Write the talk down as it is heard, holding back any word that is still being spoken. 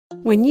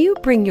When you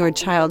bring your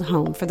child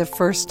home for the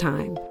first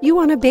time, you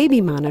want a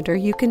baby monitor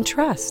you can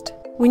trust.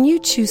 When you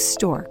choose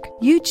Stork,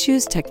 you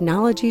choose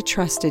technology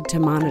trusted to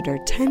monitor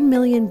 10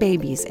 million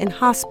babies in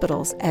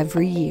hospitals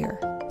every year.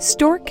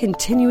 Stork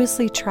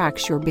continuously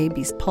tracks your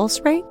baby's pulse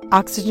rate,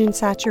 oxygen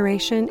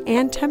saturation,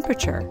 and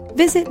temperature.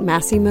 Visit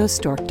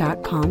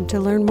MassimoStork.com to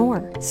learn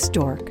more.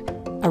 Stork,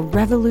 a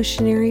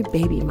revolutionary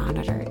baby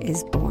monitor,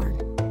 is born.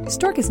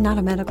 Stork is not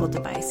a medical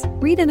device.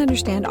 Read and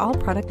understand all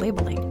product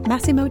labeling.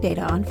 Massimo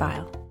data on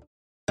file.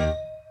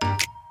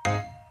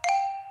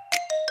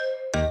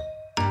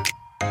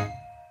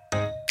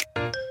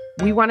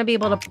 We want to be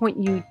able to point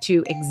you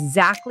to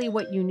exactly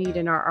what you need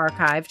in our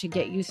archive to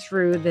get you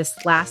through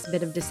this last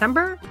bit of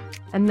December,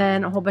 and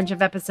then a whole bunch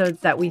of episodes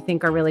that we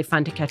think are really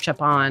fun to catch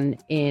up on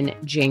in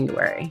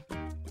January.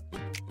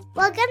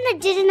 Welcome to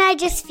Didn't I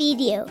Just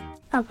Feed You?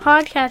 A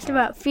podcast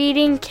about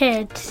feeding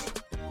kids.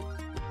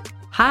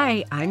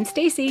 Hi, I'm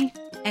Stacy.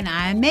 And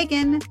I'm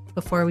Megan.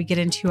 Before we get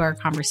into our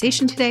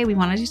conversation today, we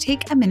wanted to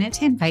take a minute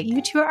to invite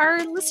you to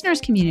our listeners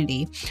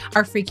community.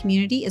 Our free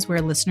community is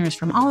where listeners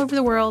from all over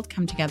the world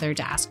come together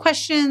to ask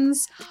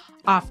questions,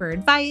 offer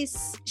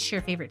advice,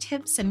 share favorite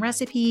tips and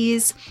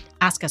recipes,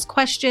 ask us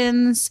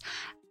questions.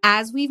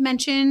 As we've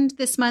mentioned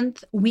this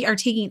month, we are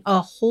taking a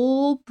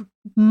whole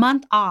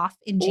month off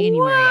in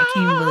January. I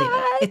can't even believe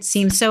it. It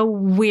seems so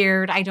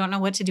weird. I don't know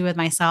what to do with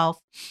myself.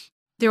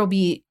 There will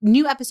be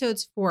new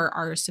episodes for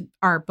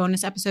our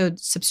bonus episode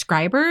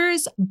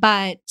subscribers,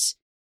 but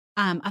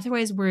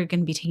otherwise we're going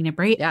to be taking a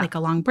break, like a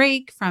long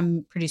break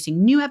from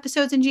producing new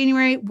episodes in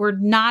January. We're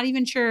not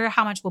even sure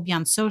how much will be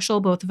on social.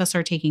 Both of us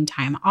are taking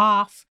time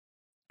off.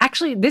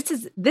 Actually, this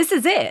is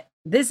it.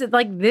 This is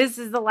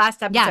the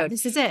last episode. Yeah,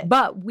 this is it.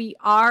 But we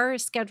are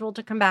scheduled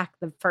to come back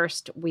the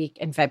first week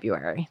in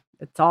February.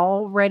 It's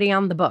already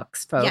on the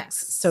books, folks. Yes.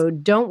 So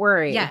don't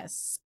worry.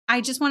 Yes. I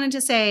just wanted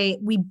to say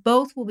we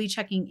both will be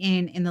checking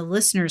in the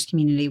listeners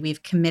community.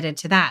 We've committed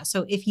to that.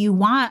 So if you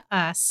want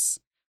us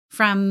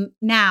from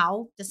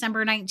now,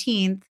 December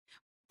 19th,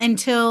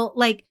 until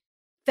like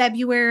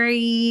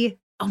February,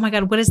 oh my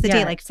God, what is the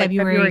date? Like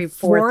February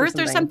 4th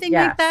or something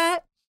like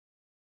that?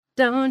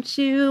 Don't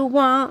you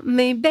want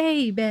me,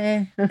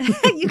 baby?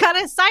 You got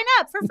to sign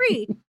up for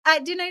free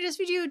at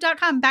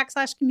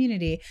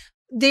didn'tijustfeedyou.com/community.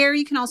 There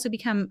you can also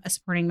become a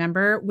supporting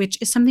member, which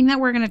is something that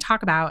we're going to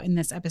talk about in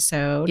this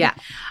episode. Yeah.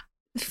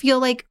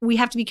 Feel like we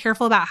have to be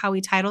careful about how we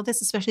title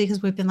this, especially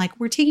because we've been like,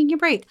 we're taking a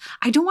break.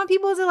 I don't want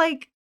people to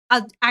like,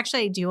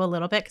 actually I do a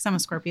little bit because I'm a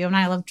Scorpio and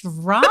I love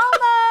drama.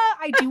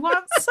 I do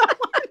want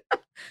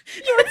someone.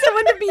 You want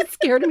someone to be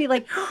scared of me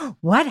like,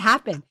 what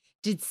happened?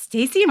 Did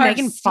Stacy and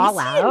Megan fall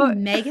out?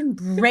 Megan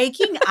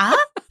breaking up?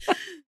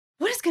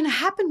 What is going to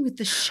happen with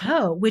the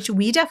show? Which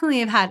we definitely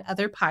have had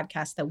other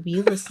podcasts that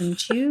we listen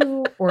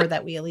to or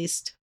that we at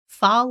least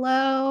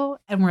follow.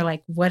 And we're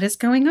like, what is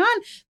going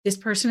on? This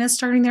person is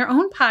starting their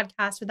own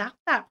podcast without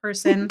that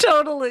person.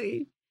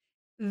 Totally.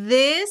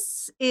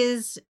 This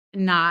is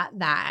not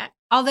that.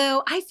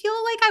 Although I feel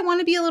like I want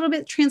to be a little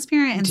bit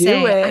transparent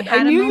and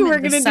I knew you were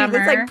going to do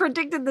this. I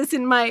predicted this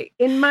in my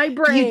brain.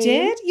 You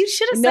did? You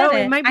should have said it.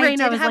 In my brain,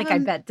 I was like, I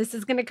bet this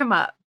is going to come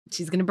up.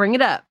 She's going to bring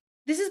it up.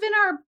 This has been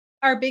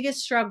our biggest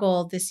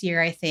struggle this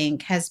year, I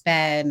think, has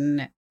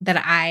been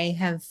that I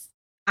have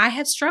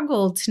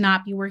struggled to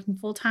not be working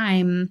full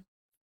time.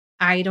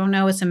 I don't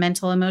know. It's a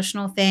mental,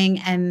 emotional thing.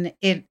 And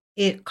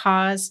it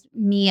caused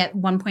me at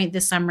one point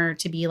this summer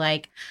to be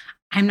like,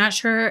 I'm not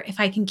sure if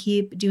I can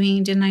keep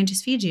doing Didn't I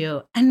Just Feed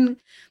You? And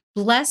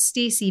bless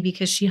Stacy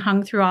because she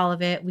hung through all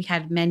of it. We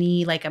had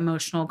many like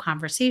emotional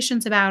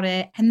conversations about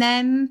it. And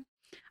then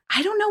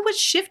I don't know what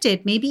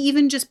shifted. Maybe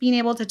even just being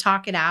able to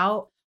talk it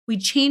out. We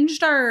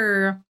changed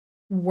our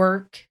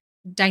work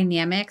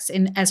dynamics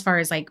in as far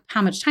as like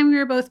how much time we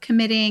were both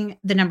committing,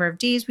 the number of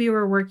days we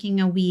were working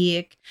a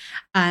week.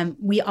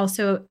 We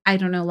also, I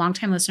don't know,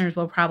 longtime listeners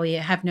will probably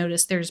have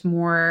noticed there's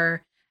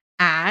more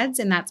ads,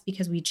 and that's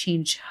because we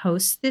changed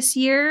hosts this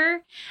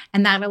year,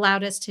 and that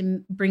allowed us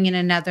to bring in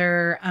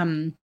another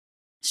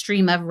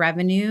stream of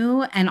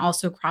revenue and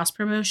also cross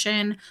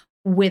promotion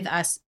with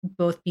us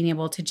both being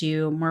able to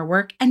do more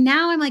work. And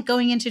now I'm like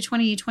going into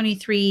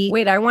 2023.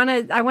 Wait, I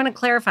want to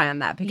clarify on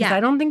that because I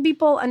don't think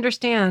people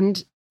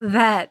understand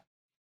that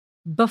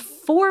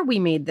before we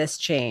made this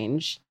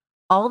change,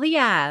 all the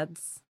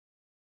ads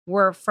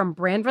were from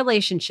brand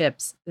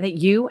relationships that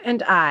you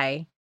and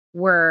I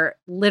were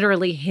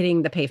literally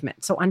hitting the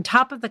pavement. So on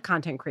top of the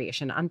content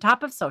creation, on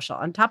top of social,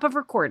 on top of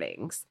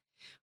recordings,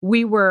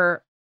 we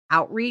were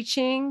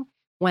outreaching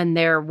when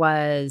there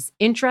was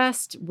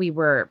interest. We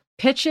were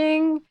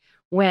pitching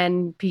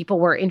when people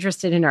were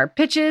interested in our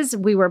pitches.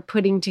 We were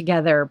putting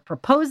together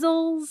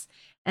proposals,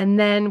 and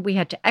then we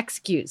had to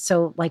execute.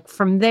 So like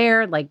from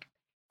there, like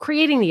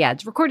creating the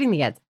ads, recording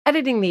the ads,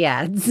 editing the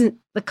ads,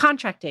 the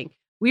contracting,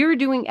 we were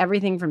doing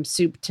everything from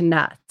soup to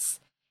nuts.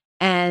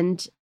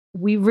 And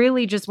we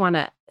really just want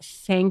to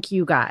thank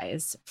you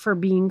guys for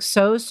being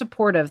so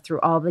supportive through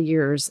all the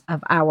years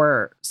of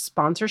our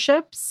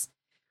sponsorships.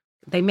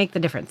 They make the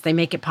difference. They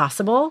make it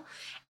possible.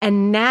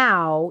 And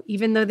now,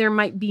 even though there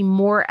might be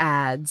more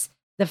ads,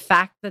 the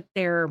fact that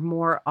they're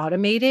more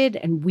automated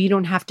and we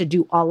don't have to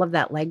do all of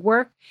that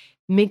legwork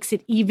makes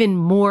it even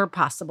more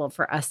possible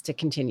for us to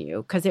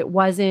continue, because it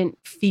wasn't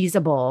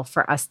feasible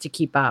for us to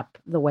keep up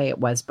the way it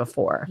was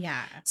before.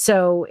 Yeah.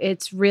 So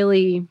it's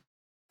really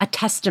a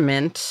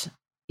testament,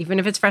 even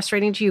if it's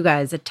frustrating to you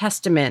guys, a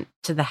testament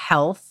to the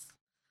health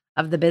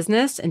of the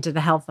business and to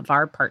the health of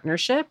our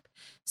partnership.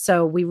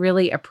 So we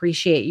really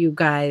appreciate you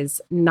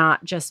guys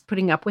not just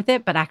putting up with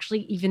it, but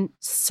actually even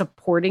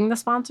supporting the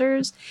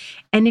sponsors.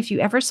 And if you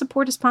ever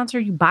support a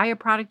sponsor, you buy a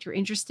product you're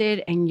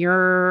interested and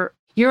you're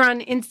on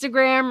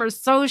Instagram or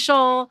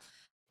social,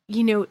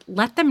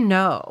 let them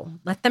know.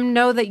 Let them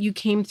know that you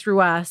came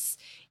through us.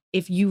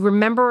 If you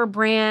remember a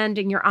brand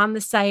and you're on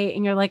the site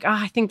and you're like,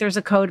 I think there's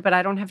a code, but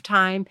I don't have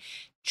time,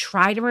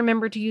 try to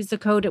remember to use the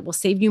code. It will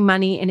save you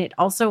money. And it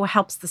also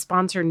helps the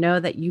sponsor know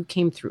that you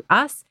came through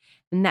us.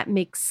 And that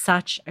makes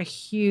such a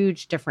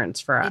huge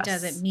difference for us. It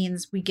does. It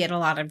means we get a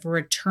lot of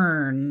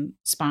return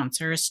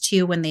sponsors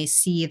too when they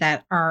see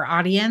that our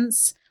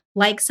audience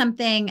likes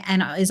something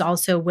and is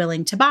also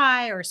willing to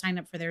buy or sign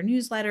up for their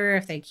newsletter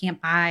if they can't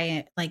buy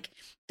it. Like,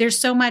 there's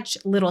so much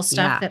little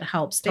stuff that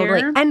helps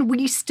there. And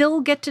we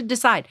still get to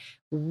decide.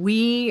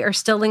 We are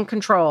still in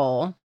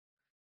control.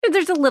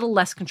 There's a little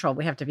less control.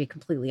 We have to be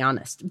completely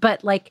honest.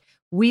 But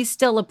we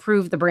still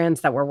approve the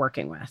brands that we're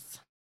working with.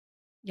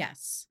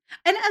 Yes.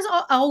 And as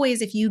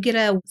always, if you get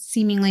a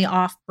seemingly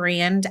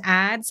off-brand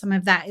ad, some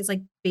of that is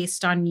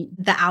based on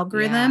the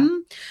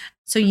algorithm. Yeah.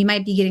 So you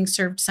might be getting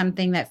served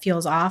something that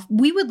feels off.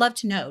 We would love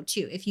to know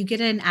too. If you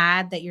get an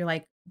ad that you're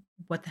like,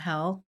 what the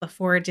hell?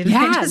 Before it didn't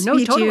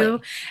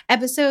you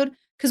episode,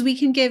 because we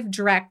can give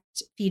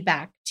direct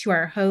feedback to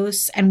our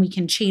hosts and we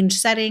can change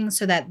settings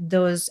so that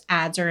those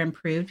ads are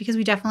improved, because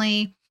we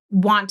definitely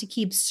want to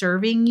keep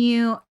serving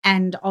you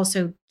and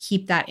also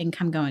keep that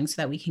income going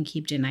so that we can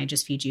keep Didn't I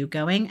Just Feed You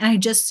going.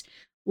 And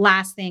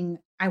last thing,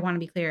 I want to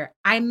be clear.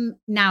 I'm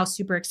now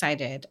super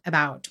excited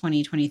about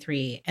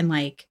 2023. And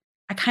I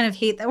kind of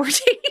hate that we're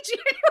taking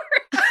January.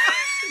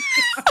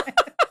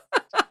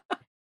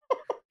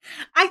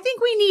 I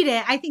think we need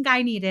it. I think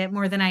I need it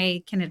more than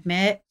I can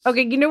admit.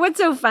 Okay. You know what's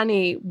so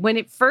funny? When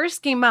it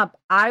first came up,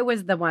 I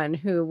was the one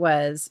who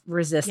was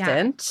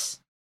resistant.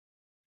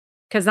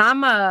 Because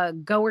I'm a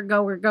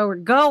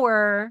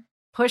goer,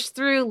 push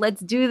through,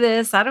 let's do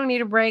this. I don't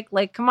need a break.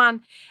 Come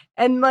on.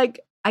 And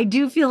I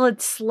do feel a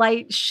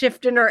slight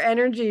shift in our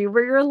energy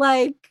where you're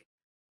like,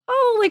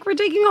 we're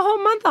taking a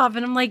whole month off.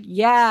 And I'm like,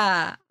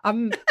 yeah,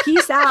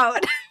 peace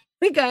out.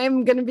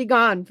 I'm going to be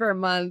gone for a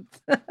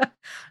month.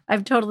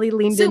 I've totally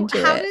leaned into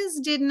it. So how does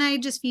Didn't I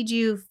Just Feed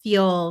You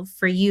feel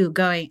for you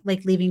going,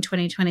 leaving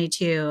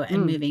 2022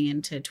 and moving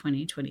into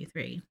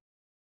 2023?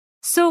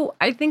 So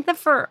I think that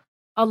for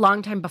a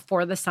long time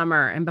before the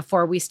summer and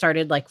before we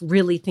started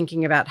really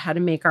thinking about how to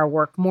make our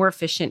work more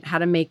efficient, how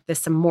to make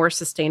this a more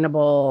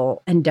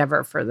sustainable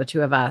endeavor for the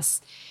two of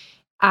us,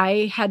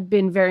 I had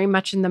been very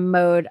much in the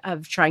mode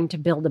of trying to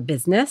build a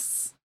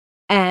business.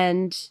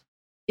 And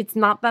it's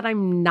not that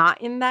I'm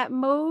not in that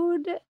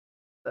mode,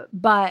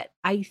 but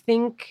I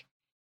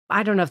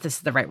don't know if this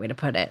is the right way to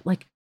put it.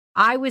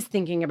 I was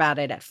thinking about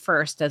it at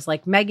first as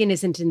Megan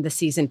isn't in the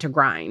season to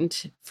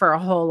grind for a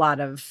whole lot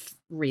of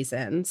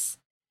reasons.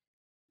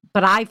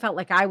 But I felt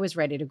like I was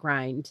ready to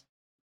grind.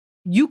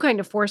 You kind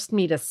of forced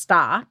me to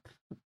stop.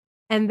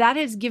 And that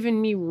has given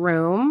me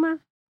room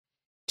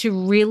to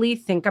really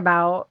think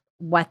about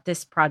what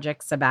this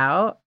project's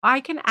about.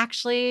 I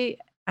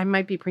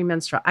might be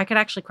premenstrual. I could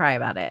actually cry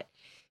about it.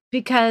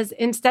 Because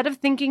instead of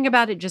thinking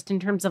about it just in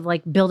terms of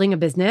building a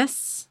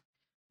business,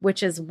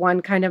 which is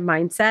one kind of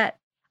mindset,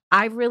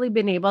 I've really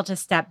been able to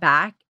step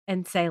back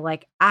and say,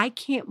 I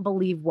can't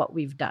believe what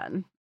we've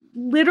done.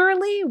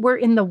 Literally, we're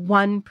in the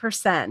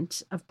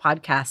 1% of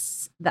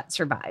podcasts that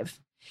survive.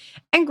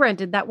 And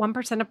granted, that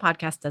 1% of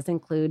podcasts does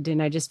include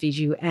Didn't I Just Feed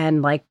You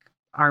and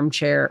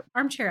Armchair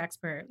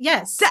Expert.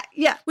 Yes.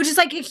 Yeah. Which is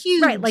a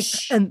huge. Right.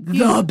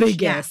 The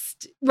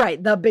biggest. Yeah.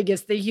 Right. The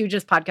biggest, the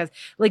hugest podcast.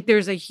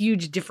 There's a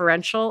huge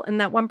differential in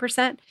that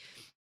 1%.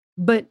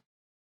 But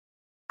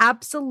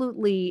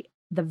absolutely,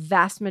 the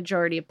vast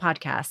majority of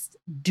podcasts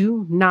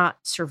do not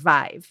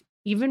survive,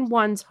 even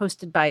ones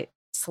hosted by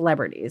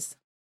celebrities.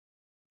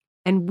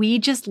 And we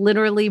just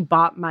literally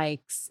bought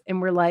mics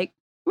and we're like,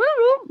 well,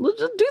 let's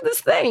just do this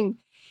thing.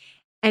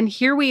 And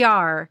here we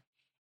are.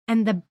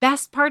 And the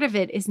best part of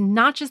it is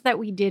not just that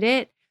we did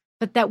it,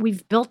 but that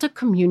we've built a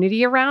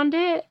community around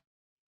it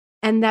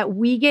and that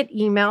we get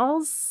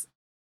emails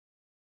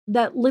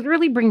that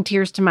literally bring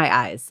tears to my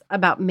eyes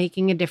about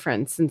making a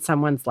difference in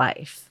someone's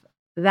life.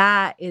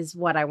 That is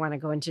what I want to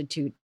go into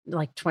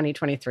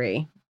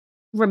 2023.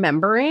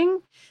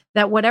 Remembering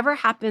that whatever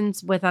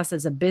happens with us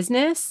as a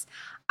business,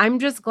 I'm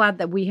just glad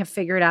that we have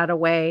figured out a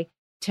way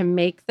to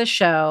make the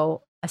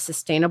show a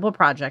sustainable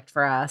project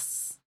for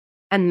us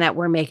and that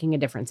we're making a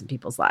difference in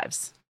people's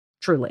lives.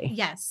 Truly.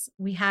 Yes,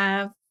 we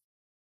have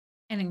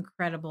an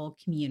incredible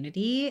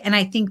community. And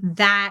I think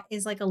that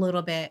is a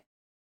little bit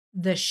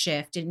the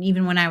shift. And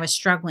even when I was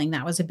struggling,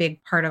 that was a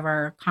big part of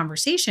our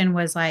conversation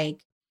was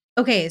like,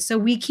 okay, so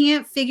we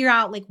can't figure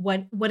out like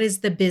what is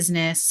the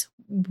business.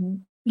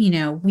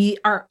 We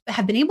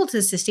have been able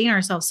to sustain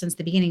ourselves since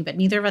the beginning, but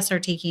neither of us are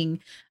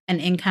taking an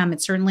income.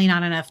 It's certainly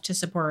not enough to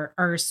support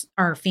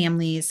our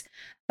families.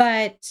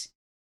 But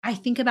I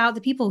think about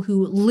the people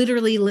who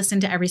literally listen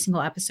to every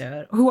single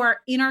episode, who are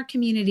in our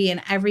community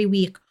and every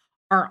week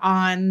are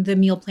on the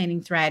meal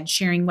planning thread,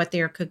 sharing what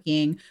they're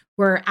cooking.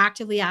 We're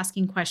actively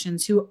asking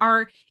questions, who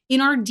are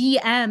in our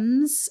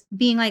DMs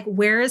being like,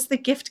 where is the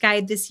gift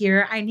guide this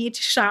year? I need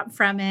to shop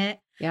from it.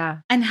 Yeah.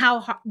 And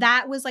how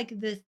that was like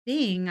the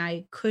thing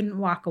I couldn't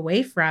walk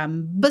away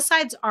from,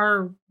 besides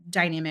our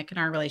dynamic and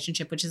our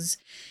relationship, which is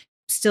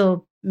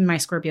still my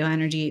Scorpio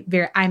energy.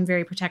 I'm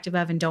very protective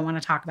of and don't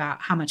want to talk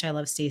about how much I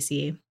love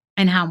Stacey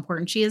and how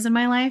important she is in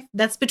my life.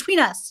 That's between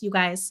us, you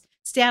guys.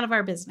 Stay out of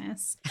our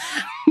business.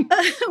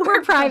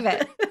 We're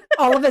private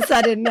all of a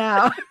sudden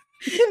now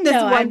in this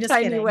one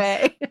tiny kidding.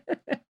 Way.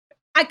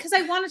 Because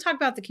I want to talk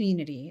about the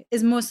community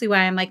is mostly why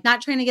I'm like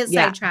not trying to get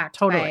sidetracked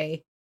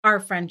by our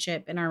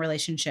friendship and our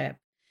relationship,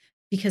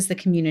 because the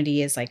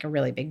community is like a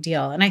really big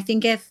deal. And I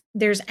think if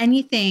there's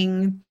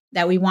anything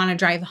that we want to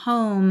drive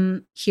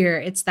home here,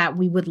 it's that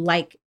we would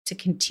like to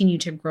continue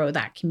to grow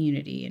that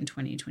community in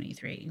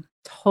 2023.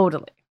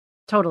 Totally.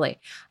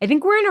 I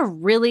think we're in a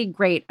really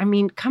great,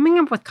 coming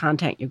up with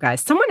content, you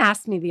guys. Someone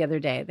asked me the other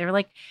day, they were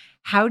like,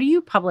 how do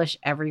you publish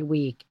every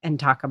week and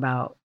talk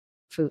about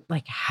food?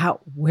 Like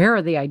where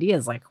are the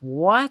ideas? Like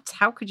what?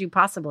 How could you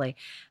possibly?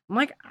 I'm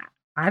like,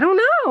 I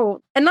don't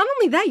know. And not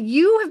only that,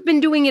 you have been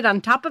doing it on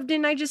top of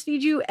Didn't I Just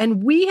Feed You?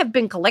 And we have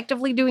been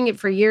collectively doing it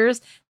for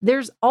years.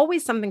 There's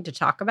always something to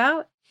talk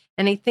about.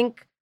 And I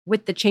think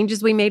with the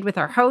changes we made with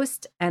our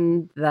host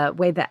and the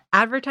way that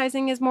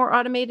advertising is more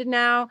automated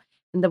now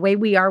and the way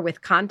we are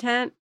with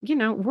content,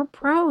 we're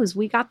pros.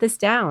 We got this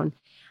down.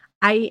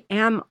 I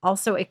am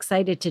also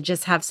excited to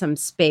just have some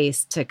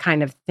space to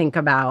kind of think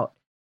about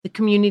the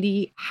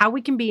community, how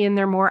we can be in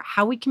there more,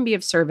 how we can be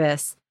of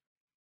service.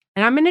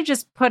 And I'm going to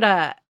just put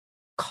a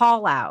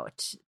call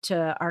out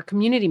to our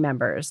community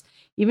members.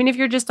 Even if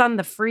you're just on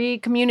the free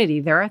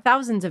community, there are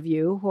thousands of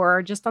you who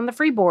are just on the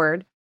free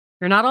board.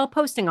 You're not all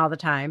posting all the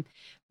time,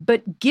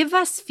 but give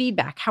us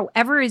feedback,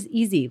 however is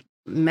easy.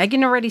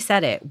 Megan already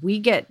said it. We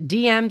get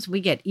DMs, we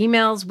get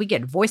emails, we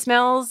get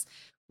voicemails,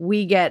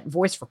 we get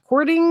voice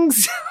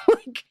recordings.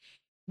 Like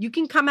you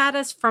can come at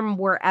us from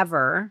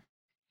wherever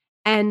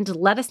and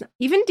let us know.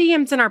 Even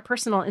DMs in our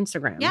personal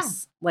Instagrams. Yeah.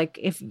 Like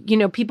if,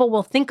 people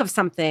will think of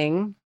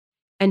something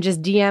and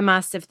just DM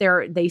us if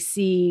they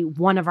see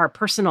one of our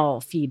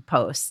personal feed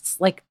posts.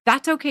 Like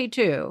that's okay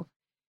too.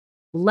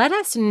 Let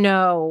us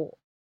know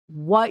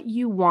what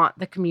you want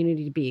the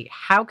community to be.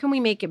 How can we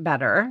make it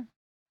better?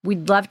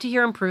 We'd love to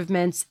hear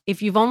improvements.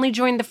 If you've only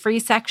joined the free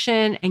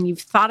section and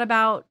you've thought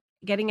about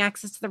getting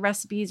access to the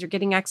recipes or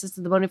getting access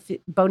to the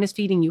bonus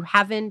feeding, you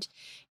haven't.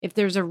 If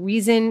there's a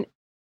reason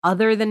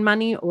other than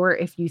money, or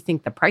if you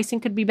think the pricing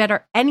could be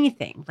better,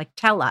 anything, like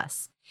tell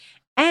us.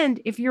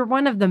 And if you're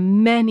one of the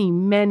many,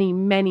 many,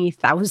 many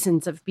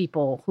thousands of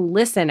people who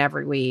listen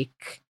every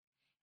week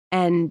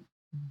and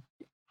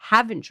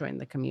haven't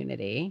joined the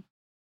community,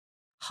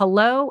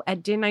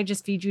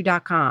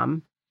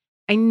 hello@didn'tijustfeedyou.com.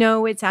 I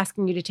know it's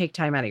asking you to take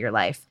time out of your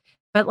life,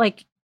 but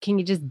like, can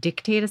you just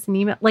dictate us an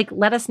email? Like,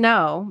 let us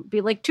know.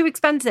 Be like, too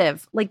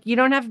expensive. Like, you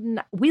don't have,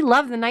 we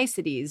love the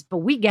niceties, but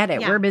we get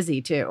it. Yeah. We're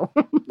busy too.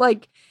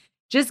 Like,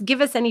 just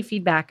give us any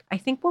feedback. I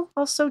think we'll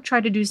also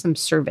try to do some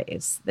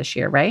surveys this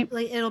year, right?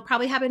 Like it'll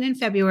probably happen in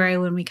February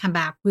when we come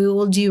back. We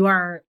will do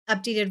our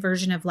updated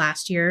version of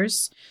last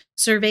year's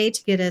survey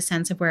to get a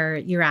sense of where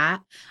you're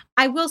at.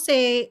 I will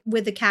say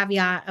with the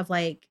caveat of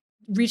like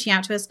reaching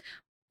out to us,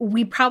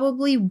 we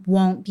probably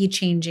won't be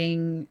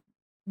changing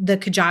the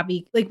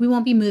Kajabi. Like we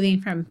won't be moving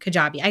from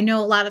Kajabi. I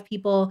know a lot of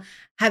people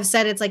have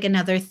said it's like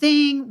another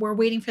thing. We're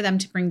waiting for them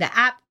to bring the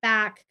app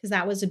back because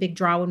that was a big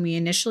draw when we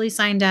initially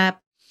signed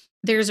up.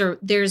 There's a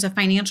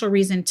financial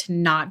reason to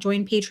not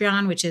join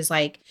Patreon, which is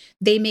like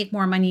they make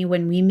more money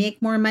when we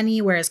make more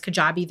money, whereas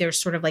Kajabi, there's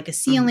sort of like a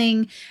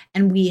ceiling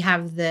and we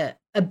have the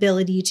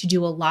ability to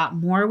do a lot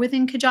more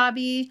within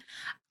Kajabi.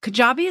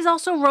 Kajabi is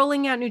also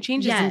rolling out new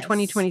changes in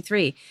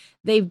 2023.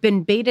 They've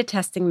been beta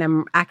testing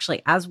them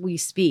actually as we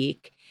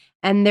speak.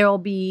 And there'll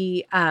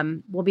be,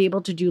 we'll be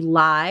able to do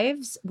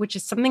lives, which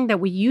is something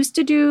that we used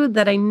to do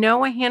that I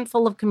know a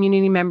handful of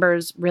community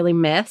members really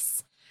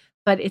miss.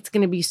 But it's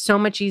going to be so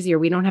much easier.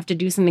 We don't have to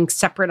do something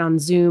separate on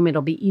Zoom.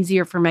 It'll be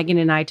easier for Megan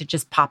and I to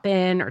just pop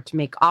in or to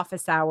make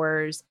office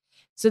hours.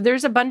 So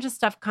there's a bunch of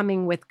stuff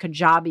coming with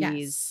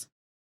Kajabi's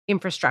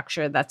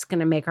infrastructure that's going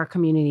to make our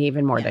community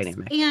even more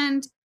dynamic.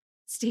 And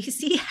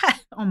Stacey,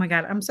 oh my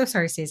God, I'm so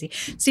sorry, Stacey.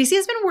 Stacey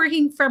has been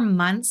working for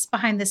months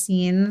behind the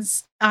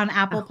scenes on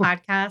Apple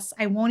Podcasts.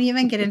 I won't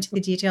even get into the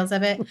details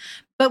of it,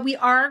 but we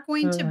are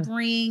going to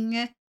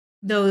bring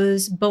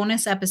those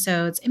bonus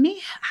episodes. It may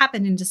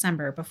happen in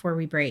December before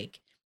we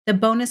break. The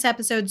bonus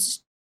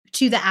episodes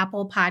to the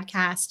Apple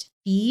Podcast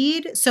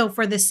feed. So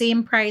for the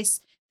same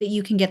price that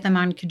you can get them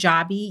on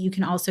Kajabi. You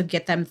can also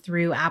get them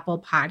through Apple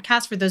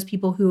Podcasts for those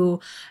people who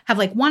have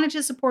like wanted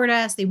to support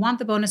us. They want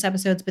the bonus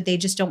episodes, but they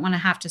just don't want to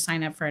have to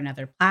sign up for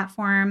another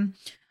platform.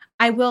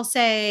 I will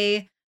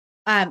say,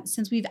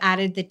 since we've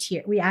added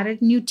we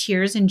added new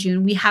tiers in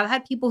June. We have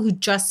had people who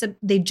just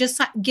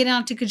get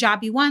onto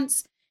Kajabi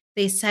once.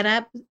 They set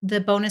up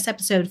the bonus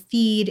episode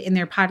feed in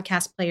their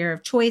podcast player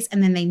of choice,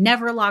 and then they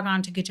never log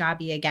on to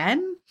Kajabi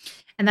again.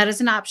 And that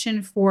is an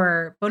option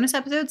for bonus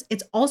episodes.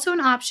 It's also an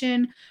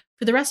option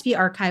for the recipe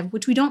archive,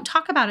 which we don't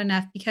talk about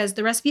enough because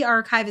the recipe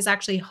archive is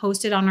actually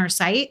hosted on our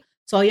site.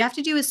 So all you have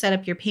to do is set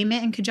up your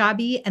payment in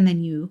Kajabi, and then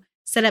you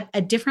set up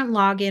a different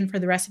login for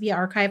the recipe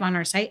archive on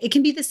our site. It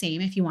can be the same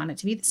if you want it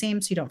to be the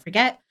same so you don't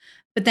forget.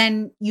 But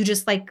then you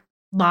just like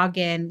log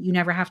in. You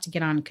never have to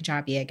get on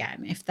Kajabi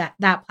again if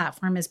that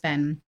platform has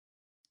been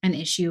an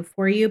issue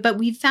for you. But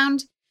we've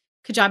found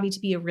Kajabi to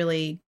be a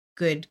really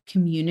good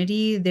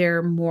community.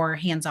 They're more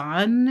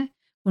hands-on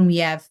when we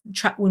have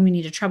when we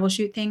need to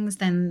troubleshoot things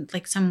than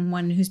like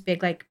someone who's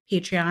big like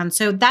Patreon.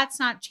 So that's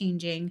not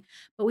changing.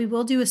 But we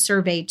will do a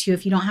survey too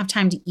if you don't have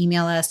time to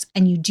email us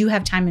and you do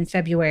have time in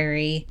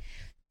February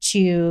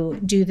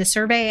to do the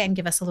survey and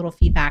give us a little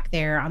feedback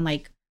there on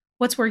like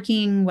what's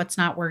working, what's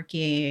not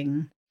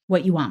working,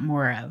 what you want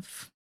more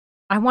of.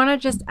 I want to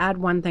just add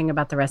one thing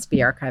about the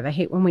recipe archive. I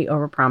hate when we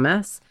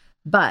overpromise,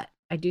 but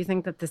I do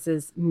think that this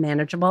is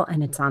manageable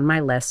and it's on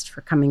my list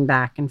for coming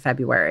back in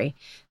February,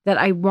 that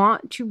I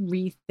want to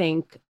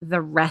rethink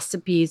the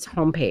recipes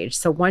homepage.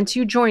 So once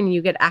you join,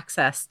 you get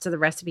access to the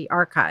recipe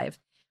archive,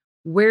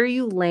 where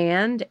you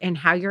land and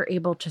how you're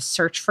able to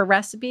search for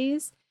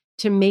recipes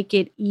to make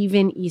it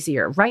even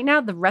easier. Right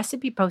now, the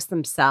recipe posts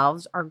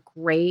themselves are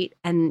great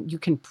and you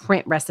can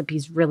print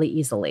recipes really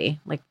easily.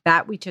 Like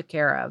that we took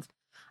care of.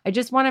 I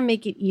just want to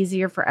make it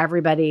easier for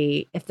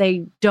everybody if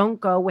they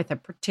don't go with a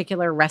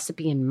particular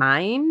recipe in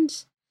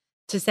mind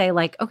to say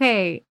like,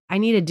 okay, I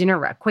need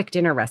a quick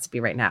dinner recipe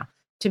right now,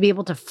 to be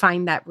able to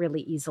find that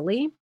really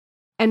easily.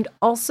 And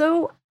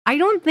also, I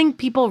don't think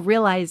people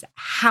realize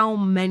how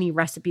many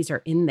recipes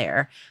are in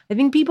there. I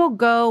think people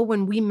go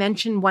when we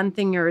mention one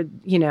thing or,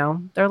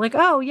 they're like,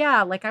 oh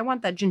yeah, like I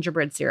want that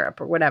gingerbread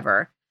syrup or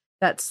whatever,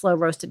 that slow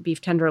roasted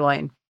beef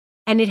tenderloin.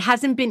 And it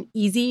hasn't been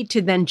easy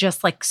to then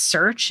just like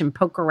search and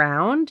poke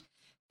around.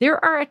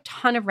 There are a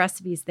ton of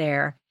recipes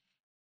there.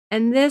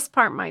 And this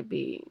part might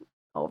be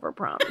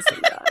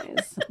overpromising,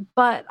 guys.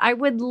 But I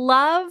would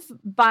love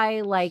by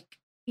like,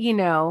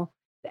 the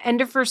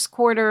end of first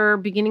quarter,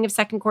 beginning of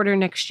second quarter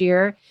next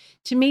year,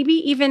 to maybe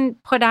even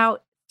put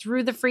out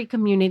through the free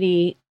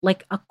community,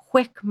 like a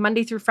quick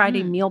Monday through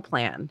Friday meal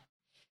plan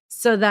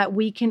so that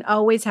we can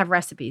always have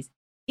recipes.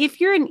 If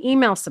you're an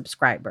email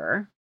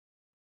subscriber,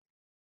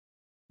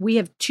 we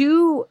have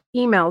 2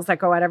 emails that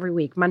go out every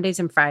week, Mondays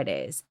and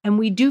Fridays. And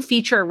we do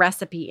feature a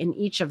recipe in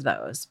each of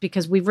those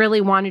because we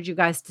really wanted you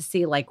guys to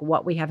see like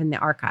what we have in the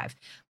archive.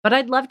 But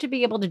I'd love to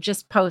be able to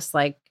just post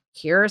like,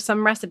 here are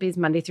some recipes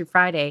Monday through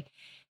Friday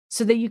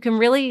so that you can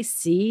really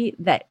see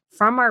that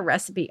from our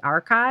recipe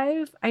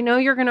archive. I know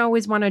you're going to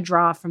always want to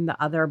draw from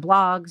the other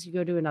blogs, you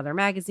go to another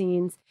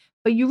magazines,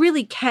 but you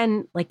really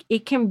can, like,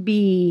 it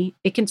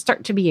can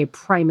start to be a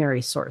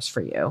primary source for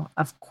you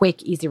of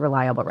quick, easy,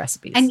 reliable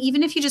recipes. And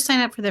even if you just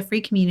sign up for the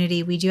free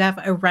community, we do have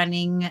a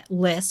running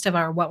list of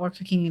our What We're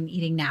Cooking and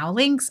Eating Now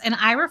links. And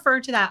I refer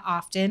to that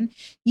often.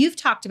 You've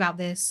talked about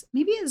this,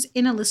 maybe as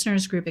in a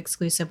listeners group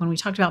exclusive when we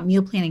talked about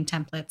meal planning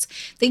templates,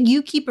 that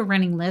you keep a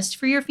running list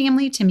for your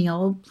family to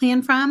meal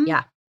plan from.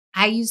 Yeah.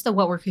 I use the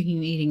What We're Cooking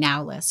and Eating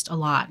Now list a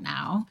lot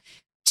now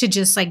to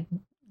just like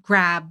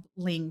grab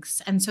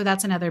links. And so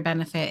that's another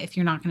benefit if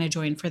you're not going to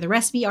join for the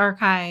recipe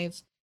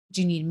archive.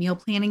 Do you need meal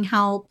planning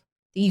help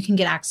that you can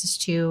get access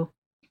to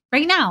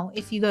right now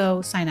if you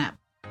go sign up?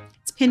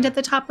 It's pinned at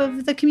the top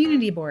of the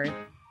community board.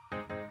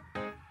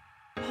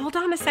 Hold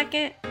on a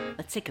second.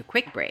 Let's take a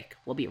quick break.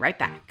 We'll be right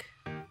back.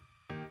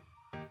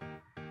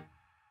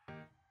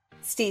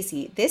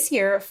 Stacey, this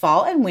year,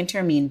 fall and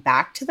winter mean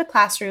back to the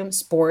classroom,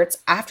 sports,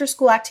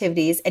 after-school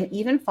activities, and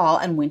even fall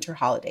and winter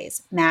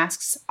holidays.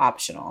 Masks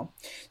optional.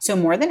 So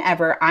more than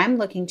ever, I'm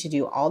looking to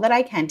do all that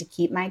I can to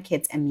keep my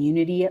kids'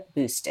 immunity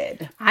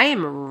boosted. I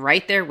am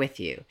right there with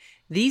you.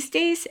 These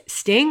days,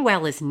 staying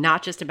well is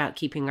not just about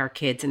keeping our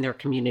kids and their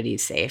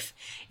communities safe.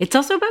 It's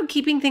also about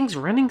keeping things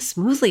running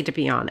smoothly, to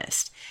be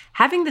honest.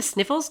 Having the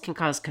sniffles can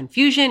cause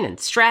confusion and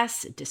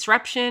stress,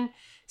 disruption.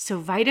 So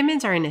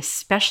vitamins are an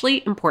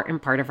especially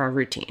important part of our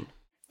routine.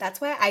 That's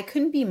why I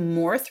couldn't be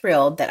more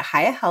thrilled that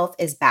Hiya Health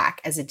is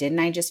back as a Didn't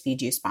I Just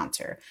Feed You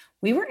sponsor.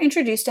 We were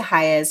introduced to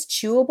Hiya's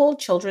chewable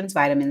children's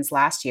vitamins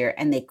last year,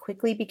 and they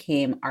quickly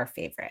became our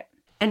favorite.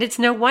 And it's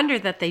no wonder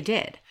that they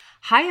did.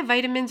 Hiya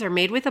vitamins are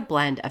made with a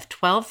blend of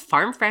 12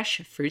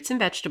 farm-fresh fruits and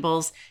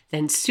vegetables,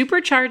 then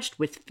supercharged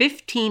with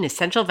 15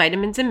 essential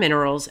vitamins and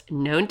minerals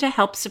known to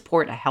help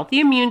support a healthy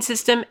immune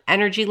system,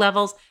 energy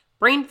levels,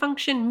 brain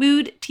function,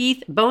 mood,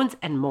 teeth, bones,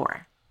 and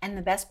more. And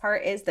the best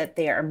part is that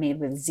they are made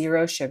with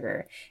 0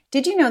 sugar.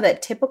 Did you know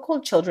that typical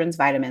children's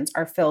vitamins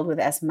are filled with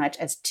as much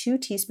as 2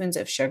 teaspoons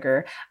of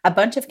sugar, a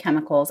bunch of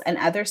chemicals, and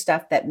other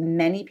stuff that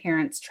many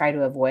parents try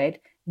to avoid?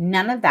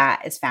 None of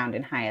that is found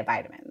in Hiya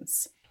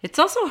vitamins. It's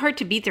also hard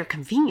to beat their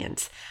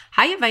convenience.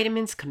 Hiya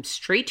Vitamins come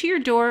straight to your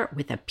door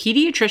with a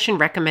pediatrician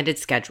recommended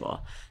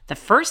schedule. The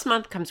first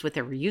month comes with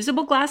a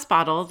reusable glass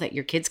bottle that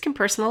your kids can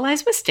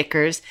personalize with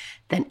stickers.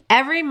 Then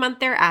every month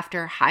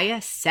thereafter,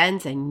 Hiya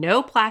sends a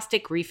no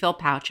plastic refill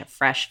pouch of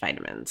fresh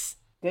vitamins.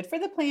 Good for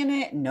the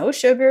planet, no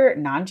sugar,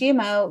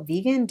 non-GMO,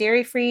 vegan,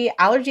 dairy-free,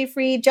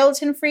 allergy-free,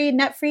 gelatin-free,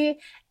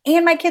 nut-free,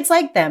 and my kids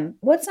like them.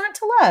 What's not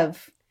to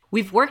love?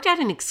 We've worked out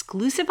an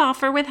exclusive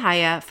offer with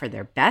Hiya for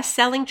their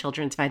best-selling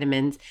children's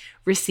vitamins.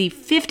 Receive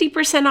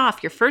 50%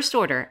 off your first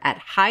order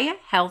at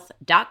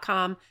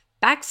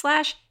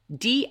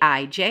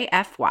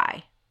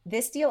hiyahealth.com/DIJFY.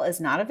 This deal is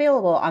not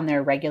available on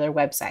their regular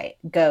website.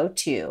 Go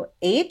to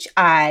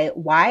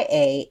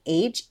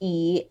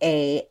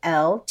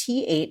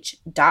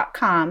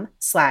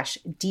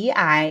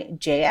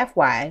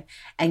hiyahealth.com/DIJFY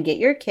and get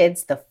your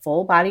kids the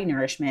full body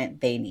nourishment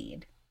they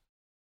need.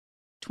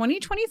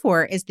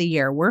 2024 is the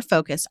year we're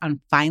focused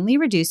on finally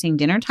reducing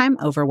dinner time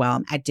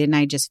overwhelm at Didn't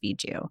I Just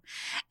Feed You?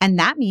 And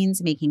that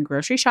means making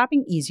grocery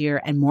shopping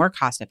easier and more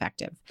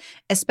cost-effective,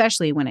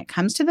 especially when it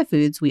comes to the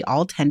foods we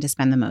all tend to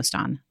spend the most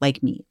on,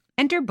 like meat.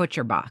 Enter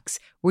ButcherBox,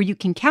 where you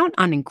can count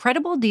on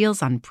incredible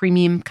deals on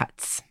premium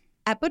cuts.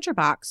 At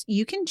ButcherBox,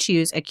 you can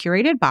choose a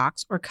curated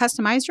box or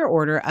customize your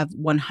order of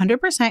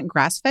 100%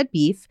 grass-fed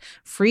beef,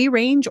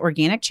 free-range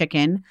organic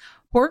chicken,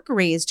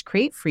 pork-raised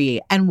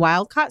crate-free, and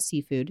wild-caught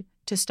seafood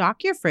to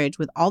stock your fridge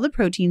with all the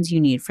proteins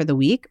you need for the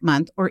week,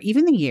 month, or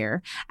even the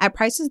year at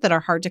prices that are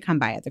hard to come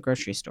by at the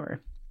grocery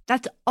store.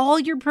 That's all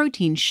your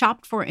protein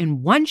shopped for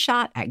in one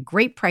shot at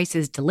great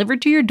prices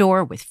delivered to your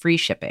door with free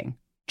shipping.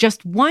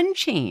 Just one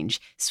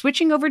change,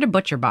 switching over to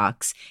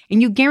ButcherBox,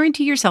 and you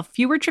guarantee yourself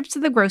fewer trips to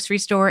the grocery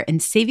store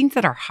and savings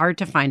that are hard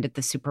to find at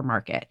the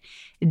supermarket.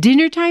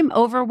 Dinner time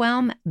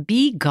overwhelm,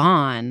 be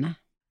gone.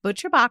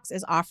 ButcherBox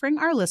is offering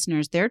our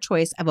listeners their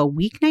choice of a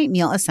weeknight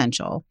meal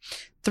essential: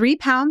 3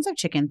 pounds of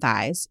chicken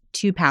thighs,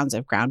 2 pounds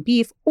of ground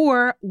beef,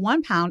 or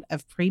 1 pound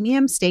of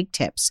premium steak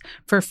tips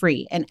for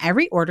free in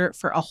every order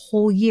for a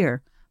whole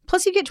year.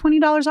 Plus, you get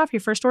 $20 off your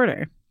first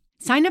order.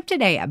 Sign up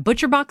today at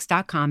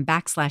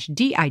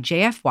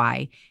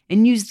butcherbox.com/DIJFY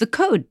and use the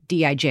code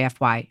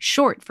DIJFY,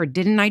 short for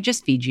Didn't I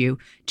Just Feed You,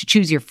 to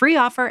choose your free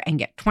offer and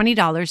get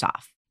 $20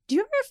 off. Do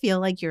you ever feel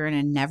like you're in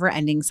a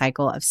never-ending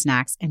cycle of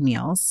snacks and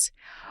meals?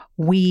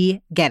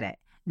 We get it.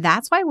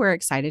 That's why we're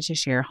excited to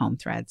share Home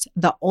Threads,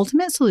 the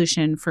ultimate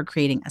solution for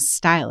creating a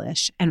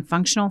stylish and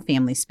functional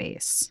family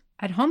space.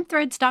 At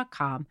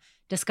homethreads.com,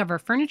 discover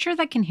furniture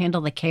that can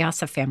handle the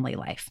chaos of family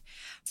life.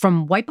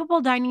 From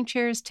wipeable dining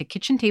chairs to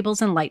kitchen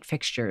tables and light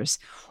fixtures.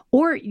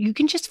 Or you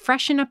can just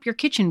freshen up your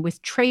kitchen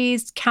with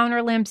trays,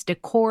 counter lamps,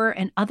 decor,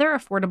 and other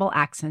affordable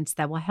accents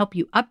that will help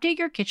you update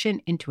your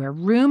kitchen into a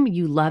room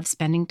you love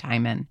spending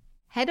time in.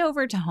 Head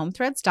over to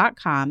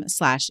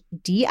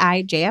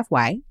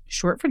homethreads.com/DIJFY,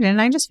 short for Didn't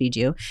I Just Feed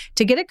You,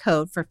 to get a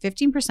code for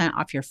 15%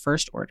 off your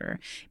first order.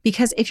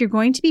 Because if you're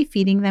going to be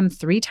feeding them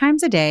 3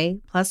 times a day,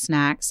 plus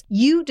snacks,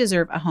 you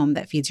deserve a home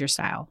that feeds your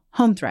style.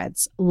 Home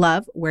Threads,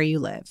 love where you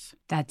live.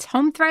 That's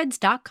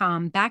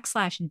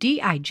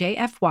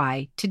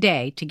homethreads.com/DIJFY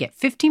today to get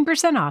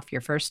 15% off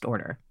your first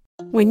order.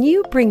 When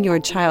you bring your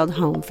child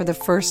home for the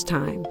first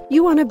time,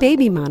 you want a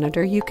baby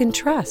monitor you can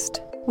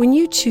trust. When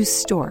you choose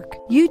Stork,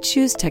 you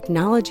choose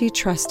technology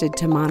trusted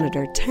to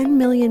monitor 10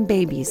 million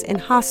babies in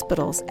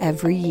hospitals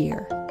every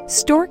year.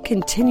 Stork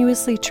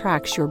continuously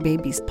tracks your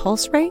baby's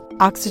pulse rate,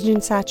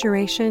 oxygen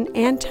saturation,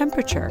 and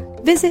temperature.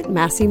 Visit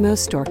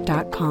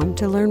MassimoStork.com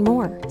to learn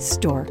more.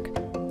 Stork,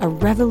 a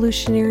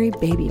revolutionary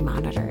baby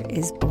monitor,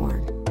 is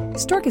born.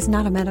 Stork is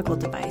not a medical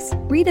device.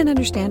 Read and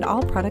understand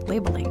all product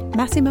labeling.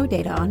 Massimo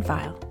data on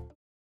file.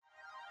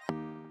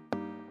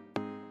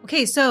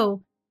 Okay,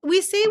 so we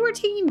say we're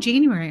taking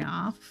January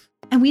off,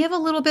 and we have a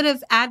little bit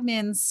of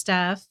admin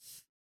stuff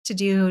to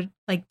do,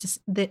 like just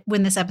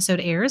when this episode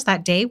airs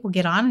that day. We'll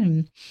get on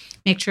and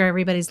make sure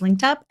everybody's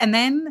linked up, and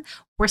then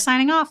we're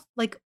signing off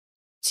like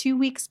 2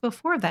 weeks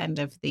before the end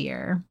of the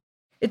year.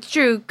 It's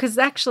true, because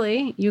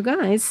actually, you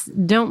guys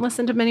don't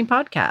listen to many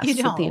podcasts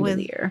at the end of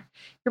the year.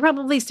 You're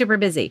probably super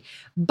busy.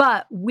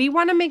 But we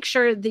want to make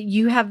sure that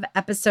you have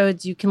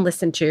episodes you can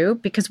listen to,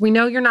 because we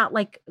know you're not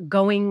like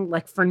going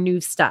like for new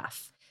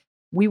stuff.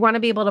 We want to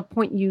be able to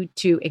point you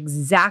to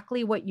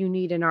exactly what you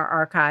need in our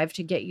archive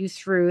to get you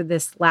through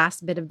this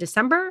last bit of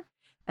December,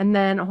 and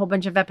then a whole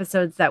bunch of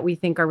episodes that we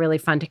think are really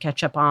fun to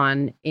catch up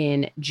on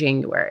in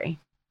January.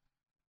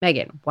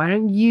 Megan, why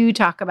don't you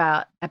talk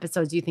about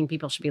episodes you think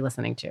people should be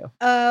listening to?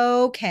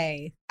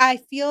 Okay. I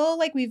feel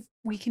like we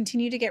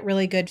continue to get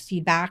really good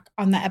feedback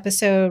on the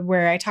episode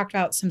where I talked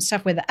about some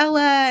stuff with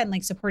Ella and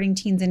like supporting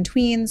teens and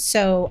tweens.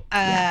 So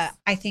yes.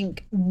 I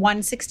think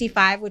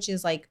 165, which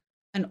is like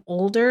an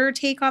older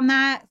take on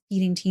that,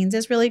 feeding teens,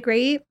 is really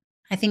great.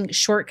 I think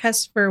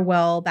Shortcuts for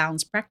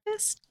Well-Balanced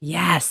Breakfast.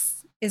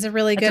 Yes. is a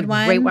really That's good a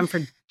one. Great one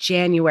for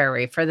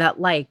January for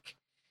that. Like,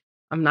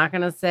 I'm not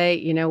going to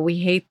say, we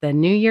hate the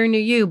new year, new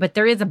you, but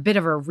there is a bit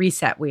of a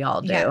reset we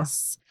all do.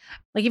 Yes.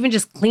 Like even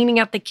just cleaning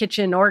out the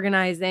kitchen,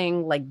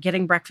 organizing, like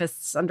getting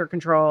breakfasts under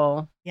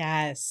control.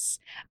 Yes.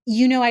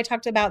 I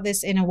talked about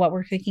this in a What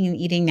We're Cooking and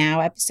Eating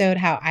Now episode,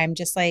 how I'm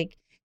just like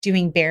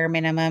doing bare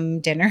minimum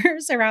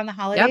dinners around the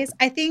holidays. Yep.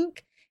 I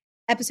think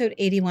episode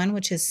 81,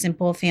 which is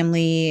Simple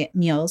Family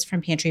Meals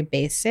from Pantry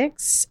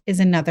Basics, is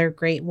another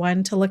great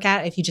one to look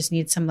at if you just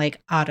need some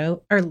like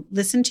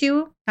listen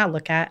to, not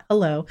look at.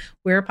 Hello,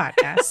 we're a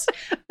podcast.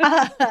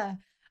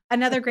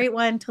 Another great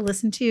one to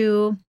listen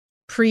to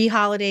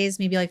pre-holidays,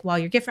 maybe like while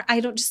you're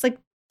I don't just like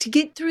to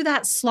get through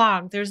that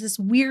slog. There's this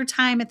weird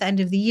time at the end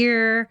of the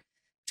year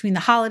between the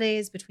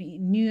holidays,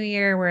 between New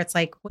Year, where it's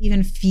like,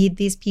 even feed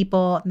these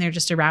people and they're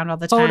just around all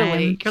the time.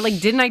 Totally. You're like,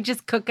 didn't I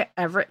just cook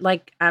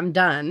like I'm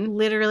done?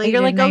 Literally. And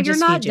you're like, oh, you're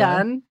not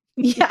done.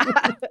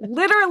 Yeah.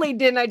 Literally,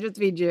 didn't I just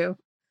feed you?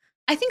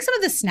 I think some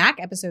of the snack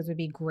episodes would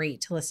be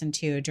great to listen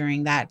to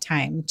during that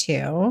time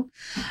too.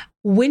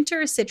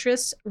 Winter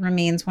Citrus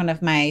remains one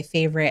of my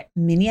favorite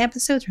mini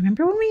episodes.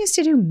 Remember when we used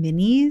to do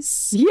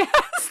minis?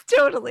 Yes,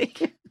 totally.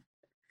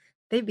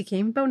 They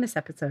became bonus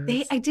episodes.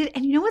 I did.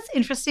 And you know what's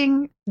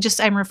interesting? Just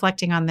I'm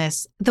reflecting on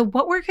this. The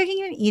What We're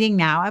Cooking and Eating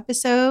Now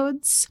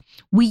episodes,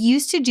 we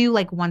used to do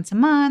like once a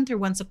month or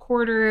once a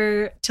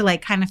quarter to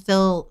like kind of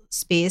fill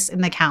space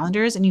in the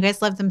calendars. And you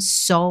guys loved them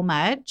so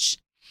much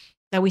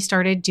that we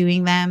started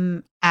doing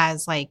them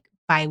as like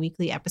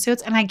bi-weekly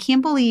episodes. And I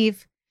can't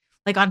believe,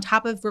 like, on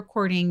top of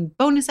recording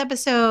bonus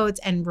episodes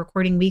and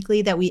recording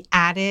weekly, that we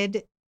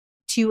added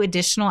 2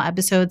 additional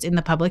episodes in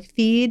the public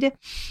feed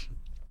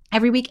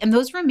every week. And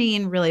those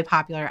remain really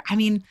popular. I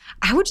mean,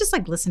 I would just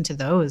like listen to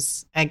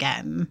those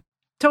again.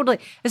 Totally.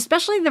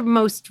 Especially the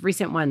most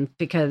recent one,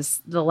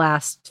 because the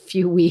last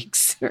few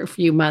weeks or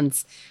few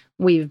months,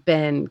 we've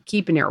been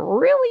keeping it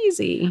real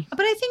easy.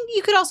 But I think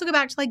you could also go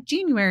back to like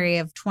January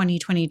of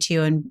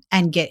 2022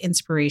 and get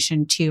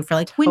inspiration too for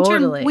like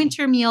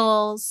winter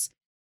meals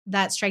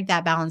that strike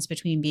that balance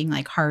between being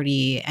like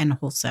hearty and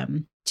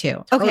wholesome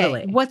too.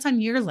 Okay, what's on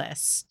your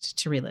list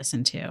to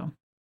re-listen to?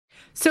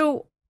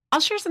 So I'll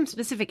share some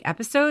specific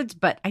episodes,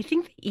 but I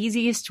think the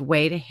easiest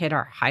way to hit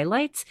our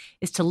highlights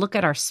is to look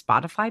at our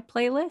Spotify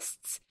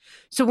playlists.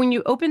 So when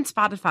you open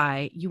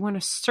Spotify, you want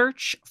to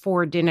search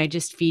for Didn't I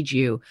Just Feed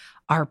You,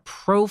 our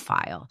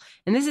profile.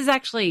 And this is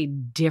actually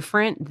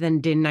different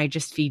than Didn't I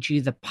Just Feed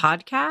You, the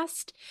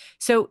podcast.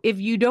 So if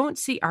you don't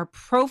see our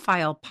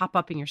profile pop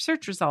up in your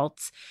search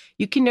results,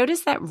 you can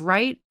notice that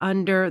right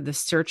under the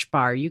search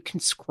bar, you can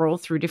scroll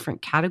through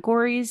different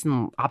categories,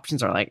 and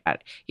options are like,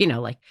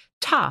 like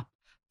top,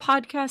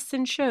 podcasts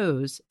and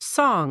shows,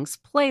 songs,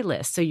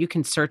 playlists. So you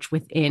can search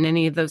within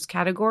any of those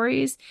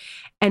categories.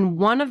 And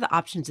one of the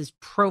options is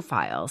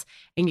profiles.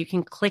 And you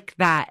can click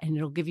that and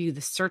it'll give you the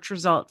search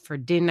result for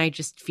Didn't I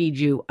Just Feed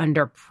You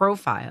under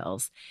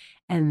profiles.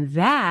 And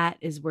that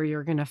is where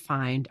you're going to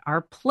find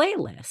our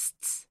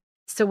playlists.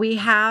 So we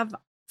have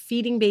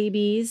Feeding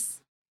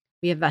Babies.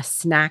 We have a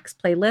snacks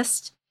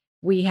playlist.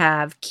 We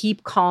have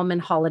Keep Calm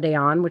and Holiday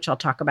On, which I'll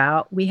talk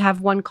about. We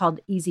have one called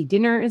Easy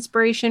Dinner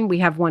Inspiration. We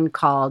have one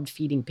called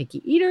Feeding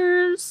Picky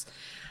Eaters.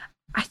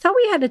 I thought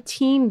we had a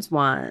teens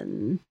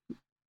one.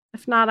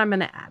 If not, I'm going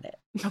to add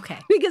it. Okay.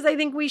 Because I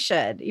think we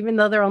should, even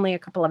though there are only a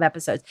couple of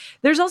episodes.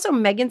 There's also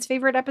Megan's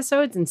favorite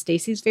episodes and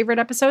Stacy's favorite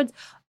episodes.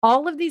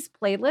 All of these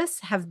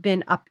playlists have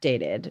been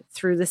updated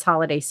through this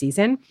holiday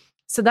season.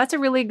 So that's a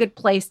really good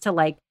place to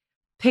like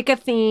pick a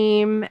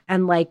theme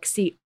and like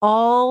see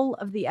all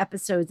of the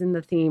episodes in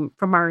the theme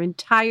from our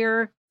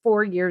entire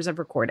 4 years of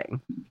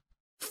recording.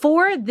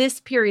 For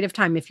this period of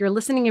time, if you're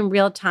listening in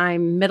real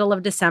time, middle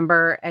of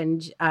December,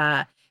 and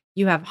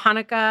you have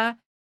Hanukkah,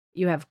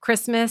 you have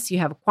Christmas, you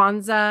have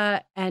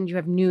Kwanzaa, and you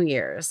have New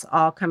Year's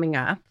all coming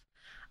up.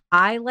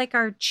 I like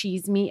our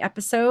Cheese Me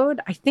episode.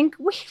 I think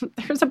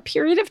there's a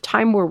period of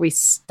time where we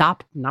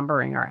stopped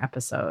numbering our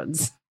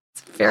episodes.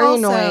 It's very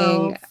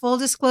annoying. Full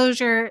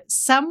disclosure,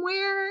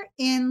 somewhere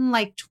in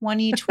like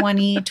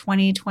 2020,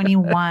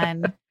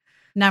 2021,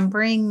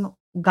 numbering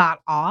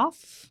got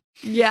off.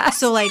 Yeah.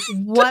 So like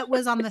what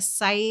was on the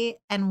site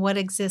and what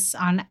exists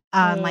on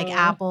like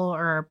Apple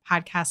or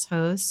podcast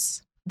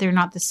hosts, they're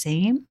not the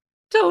same.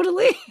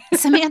 Totally.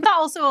 Samantha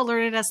also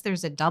alerted us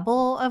there's a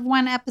double of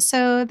one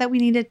episode that we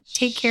need to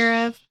take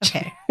care of.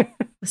 Okay.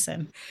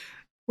 Listen,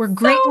 we're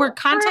great. We're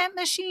content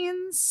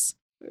machines.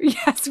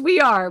 Yes, we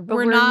are, but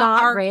we're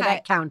not great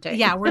at counting.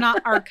 Yeah, we're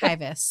not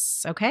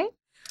archivists. Okay.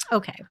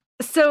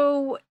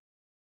 So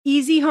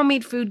easy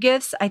homemade food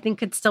gifts, I think,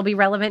 could still be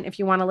relevant if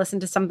you want to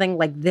listen to something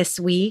like this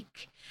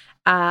week.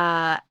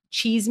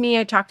 Cheese Me,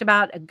 I talked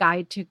about, a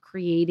guide to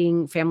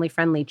creating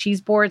family-friendly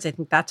cheese boards. I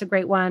think that's a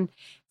great one.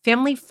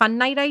 Family fun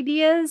night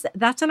ideas,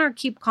 that's on our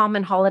Keep Calm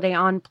and Holiday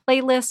On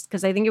playlist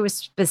because I think it was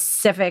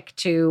specific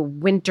to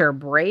winter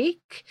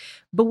break.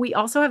 But we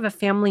also have a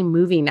family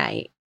movie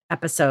night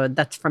episode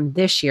that's from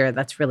this year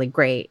that's really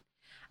great.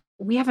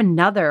 We have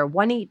another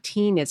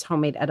 118 is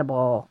homemade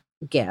edible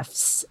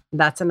gifts.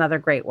 That's another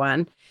great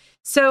one.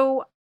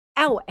 So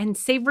Oh, and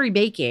Savory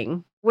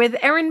Baking with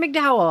Erin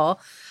McDowell.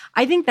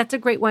 I think that's a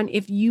great one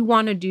if you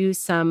want to do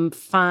some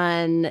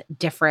fun,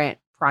 different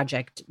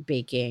project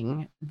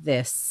baking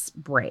this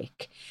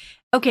break.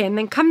 Okay, and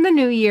then come the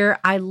new year,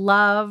 I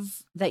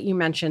love that you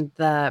mentioned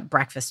the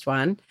breakfast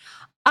one.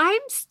 I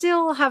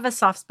still have a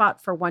soft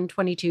spot for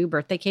 122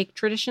 birthday cake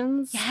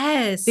traditions.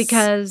 Yes.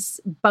 Because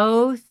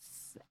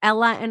both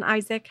Ella and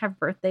Isaac have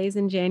birthdays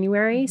in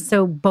January. Mm-hmm.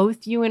 So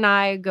both you and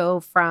I go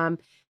from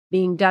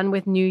being done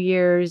with New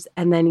Year's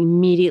and then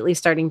immediately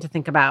starting to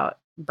think about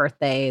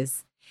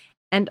birthdays.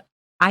 And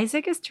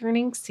Isaac is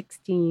turning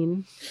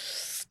 16.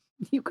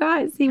 You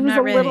guys, he was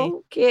a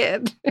little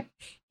kid.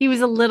 He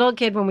was a little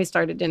kid when we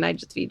started Didn't I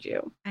Just Feed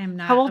You? I'm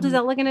not. How old is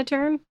Ella going to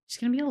turn? She's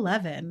going to be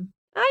 11.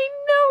 I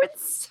know,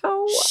 it's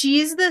so...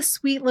 She's the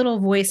sweet little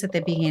voice at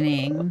the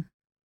beginning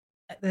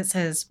that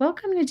says,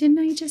 welcome to Didn't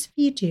I Just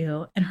Feed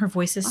You? And her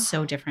voice is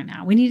so different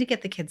now. We need to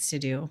get the kids to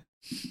do.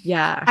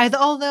 Yeah.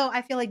 Although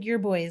I feel like your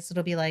boys,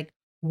 it'll be like,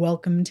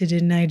 welcome to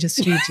Didn't I Just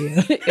Feed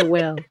You? It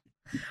will.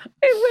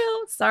 It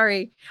will.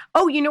 Sorry.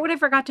 Oh, you know what I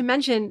forgot to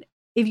mention?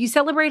 If you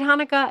celebrate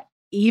Hanukkah,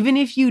 even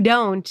if you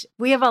don't,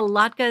 we have a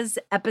Latkes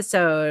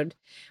episode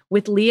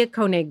with Leah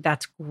Koenig.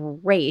 That's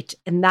great.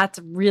 And that's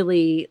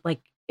really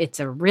it's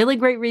a really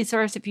great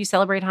resource if you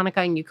celebrate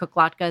Hanukkah and you cook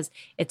latkes.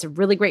 It's a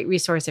really great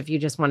resource if you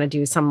just want to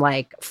do some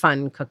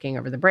fun cooking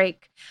over the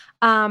break.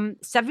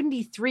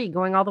 73,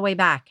 going all the way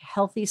back,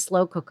 Healthy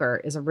Slow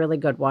Cooker is a really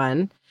good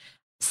one.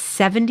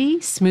 70,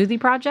 Smoothie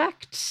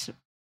Project.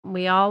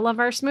 We all love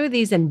our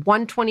smoothies. And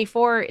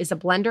 124 is a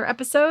blender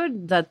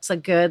episode. That's a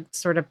good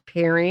sort of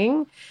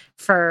pairing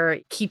for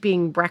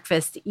keeping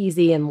breakfast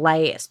easy and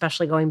light,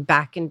 especially going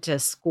back into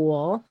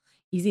school.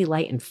 Easy,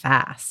 light, and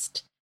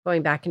fast.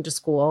 Going back into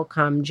school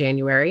come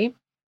January.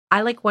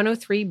 I like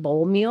 103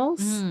 bowl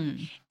meals.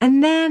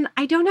 And then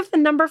I don't have the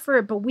number for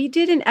it, but we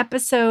did an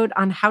episode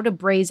on how to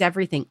braise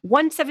everything.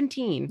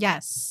 117.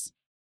 Yes.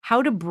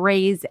 How to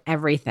braise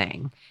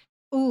everything.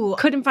 Ooh.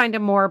 Couldn't find a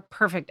more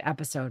perfect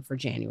episode for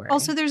January.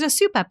 Also, there's a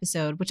soup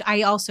episode, which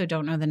I also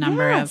don't know the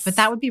number of, but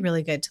that would be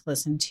really good to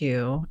listen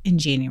to in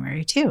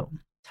January too.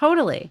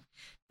 Totally.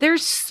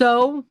 There's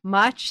so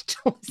much to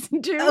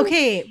listen to.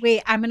 Okay,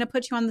 wait, I'm going to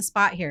put you on the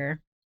spot here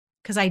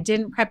because I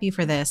didn't prep you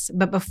for this.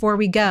 But before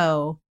we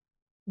go,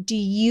 do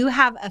you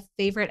have a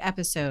favorite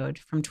episode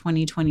from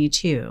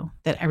 2022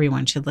 that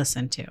everyone should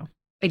listen to?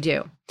 I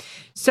do.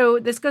 So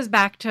this goes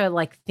back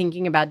to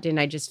thinking about Didn't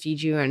I Just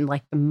Feed You and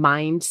the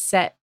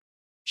mindset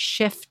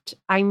shift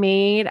I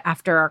made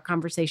after our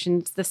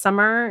conversations this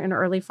summer and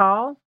early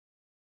fall.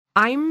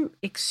 I'm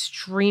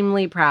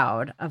extremely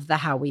proud of the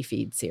How We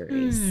Feed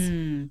series.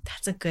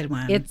 That's a good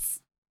one.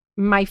 It's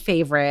my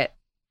favorite.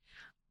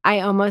 I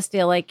almost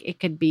feel like it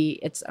could be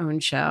its own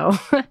show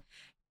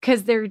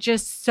because there are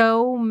just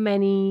so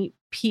many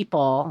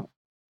people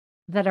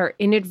that are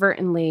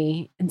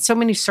inadvertently, in so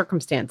many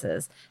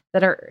circumstances,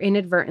 that are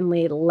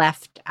inadvertently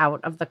left out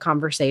of the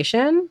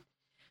conversation.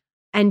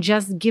 And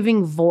just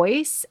giving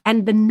voice,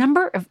 and the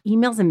number of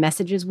emails and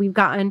messages we've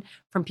gotten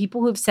from people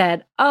who've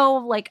said,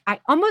 I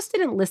almost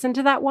didn't listen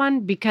to that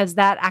one because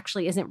that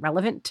actually isn't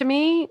relevant to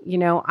me. You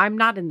know, I'm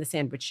not in the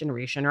sandwich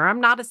generation, or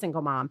I'm not a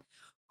single mom,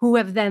 who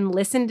have then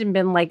listened and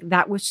been like,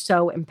 that was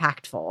so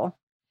impactful,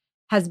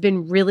 has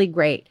been really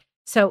great.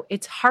 So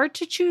it's hard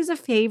to choose a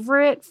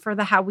favorite for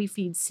the How We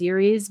Feed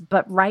series,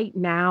 but right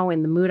now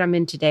in the mood I'm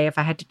in today, if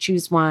I had to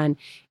choose one,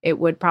 it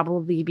would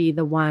probably be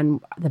the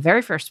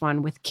very first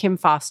one with Kim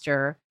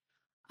Foster,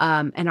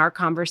 and our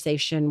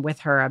conversation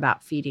with her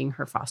about feeding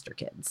her foster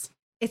kids.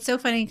 It's so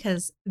funny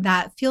because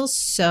that feels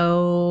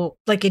so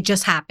like it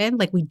just happened.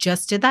 Like we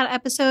just did that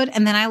episode.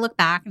 And then I look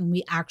back and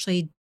we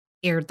actually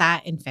aired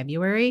that in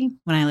February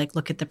when I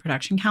look at the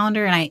production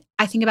calendar, and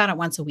I think about it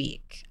once a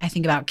week. I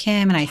think about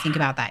Kim and I think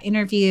about that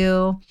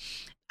interview.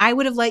 I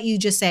would have let you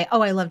just say,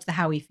 I loved the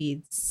How We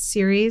Feed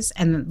series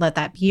and let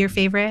that be your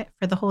favorite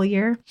for the whole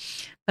year.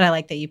 But I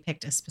like that you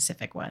picked a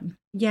specific one.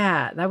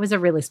 Yeah, that was a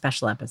really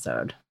special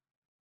episode.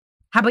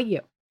 How about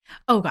you?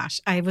 Oh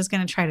gosh, I was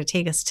going to try to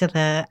take us to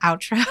the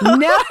outro.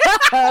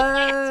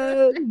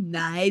 No,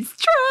 nice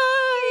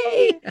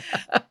try.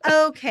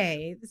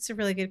 Okay, that's a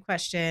really good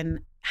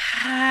question.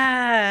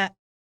 I'm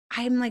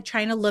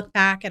trying to look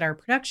back at our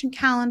production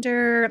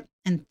calendar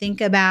and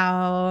think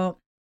about,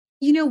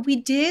 we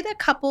did a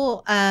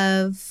couple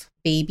of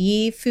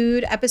baby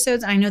food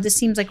episodes. I know this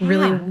seems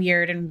really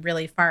weird and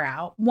really far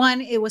out.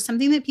 One, it was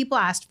something that people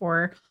asked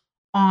for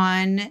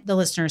on the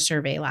listener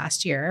survey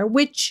last year,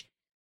 which,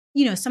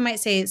 some might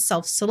say it's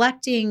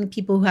self-selecting.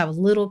 People who have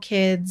little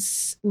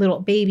kids, little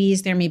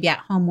babies, they're maybe at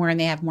home more and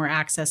they have more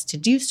access to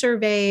do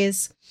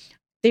surveys.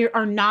 They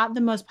are not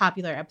the most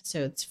popular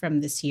episodes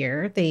from this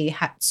year. They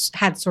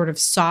had sort of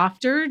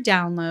softer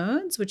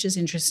downloads, which is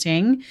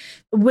interesting.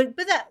 But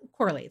that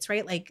correlates,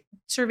 right?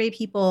 Survey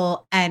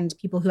people and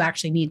people who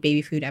actually need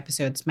baby food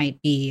episodes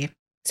might be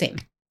same,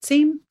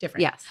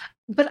 different. Yes.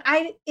 But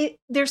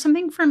there's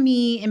something for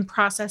me in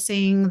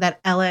processing that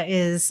Ella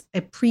is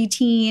a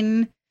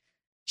preteen.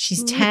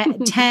 She's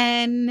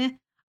 10.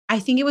 I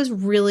think it was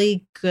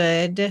really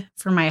good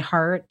for my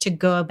heart to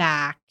go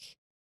back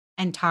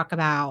and talk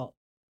about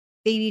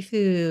baby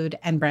food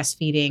and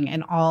breastfeeding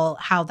and all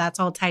how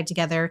that's all tied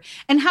together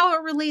and how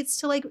it relates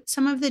to like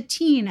some of the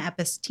teen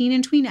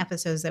and tween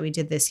episodes that we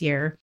did this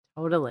year.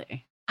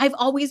 Totally. I've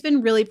always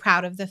been really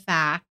proud of the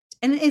fact,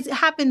 and it's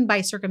happened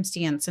by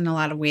circumstance in a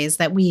lot of ways,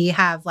 that we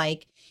have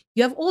like,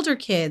 you have older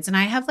kids and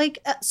I have like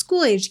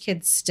school age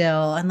kids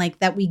still. And like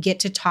that we get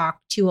to talk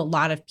to a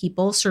lot of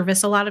people,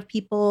 service a lot of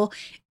people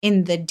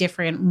in the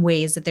different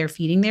ways that they're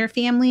feeding their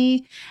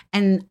family.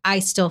 And I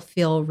still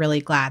feel really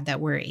glad that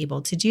we're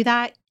able to do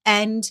that.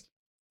 And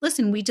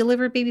listen, we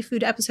delivered baby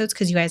food episodes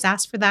because you guys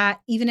asked for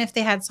that. Even if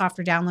they had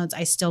softer downloads,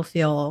 I still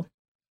feel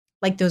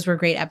like those were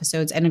great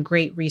episodes and a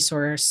great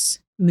resource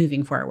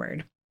moving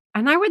forward.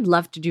 And I would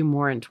love to do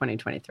more in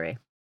 2023.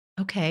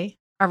 Okay.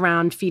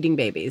 Around feeding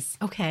babies.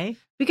 Okay.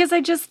 Because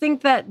I just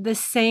think that the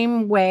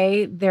same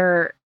way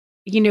because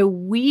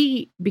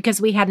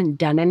we hadn't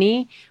done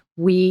any,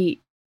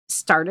 we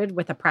started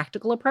with a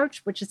practical approach,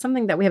 which is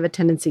something that we have a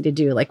tendency to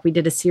do. Like we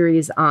did a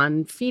series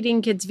on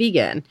feeding kids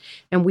vegan,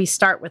 and we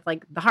start with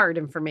like the hard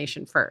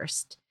information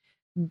first.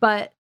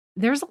 But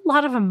there's a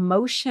lot of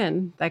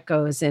emotion that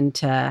goes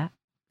into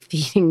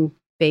feeding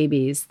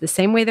babies, the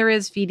same way there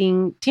is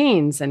feeding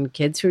teens and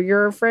kids who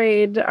you're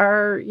afraid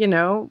are,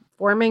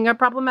 forming a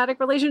problematic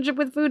relationship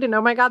with food. And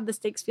oh my God, the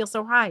stakes feel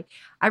so high.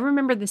 I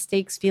remember the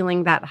stakes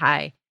feeling that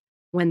high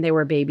when they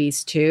were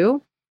babies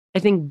too. I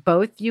think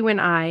both you and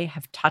I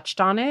have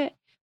touched on it,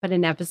 but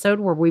an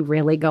episode where we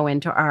really go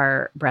into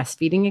our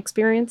breastfeeding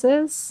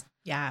experiences,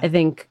 I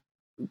think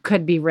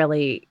could be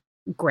really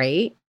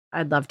great.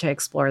 I'd love to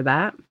explore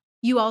that.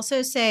 You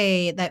also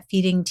say that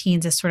feeding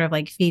teens is sort of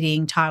like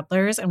feeding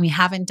toddlers, and we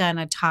haven't done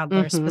a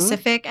toddler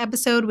specific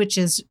episode, which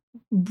is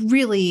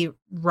really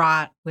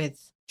wrought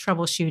with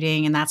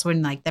troubleshooting. And that's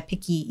when like the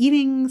picky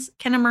eatings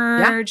can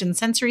emerge and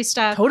sensory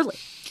stuff. Totally.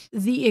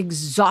 The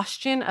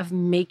exhaustion of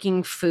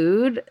making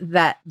food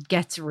that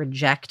gets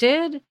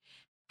rejected,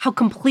 how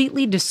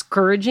completely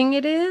discouraging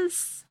it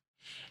is.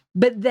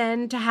 But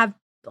then to have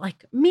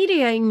like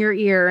media in your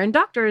ear and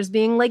doctors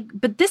being like,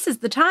 but this is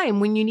the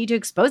time when you need to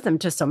expose them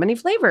to so many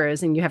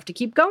flavors and you have to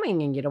keep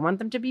going and you don't want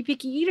them to be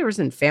picky eaters,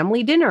 and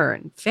family dinner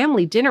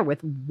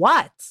with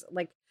what?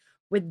 Like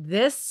with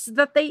this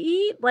that they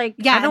eat? Like,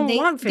 I don't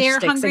want fish they're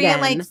sticks hungry again.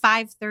 at like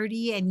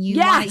 5:30 and you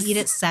want to eat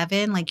at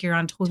 7. Like you're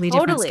on totally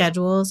different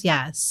schedules.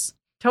 Yes.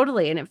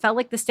 Totally. And it felt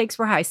like the stakes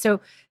were high.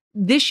 So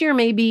this year,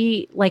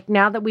 maybe like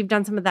now that we've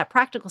done some of that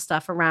practical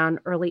stuff around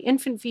early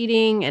infant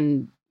feeding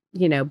and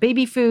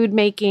baby food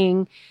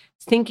making,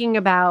 thinking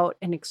about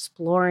and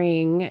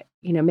exploring,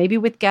 maybe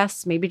with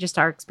guests, maybe just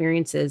our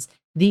experiences,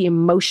 the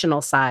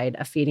emotional side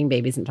of feeding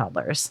babies and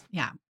toddlers.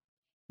 Yeah.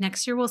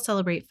 Next year, we'll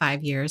celebrate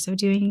 5 years of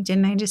doing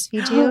Didn't I Just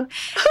Feed You?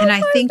 And I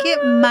think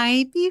it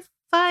might be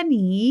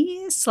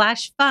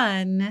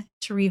funny/fun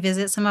to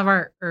revisit some of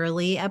our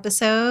early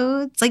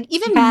episodes. Like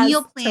even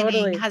meal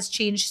planning has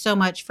changed so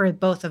much for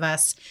both of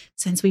us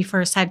since we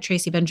first had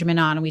Tracy Benjamin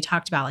on, and we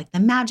talked about like the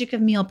magic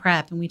of meal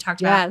prep, and we talked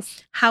about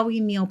how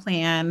we meal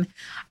plan.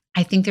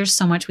 I think there's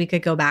so much we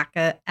could go back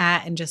at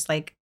and just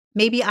like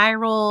maybe eye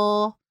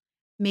roll,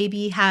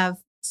 maybe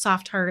have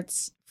soft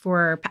hearts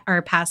for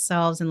our past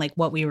selves and like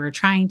what we were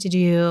trying to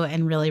do,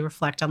 and really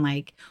reflect on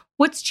like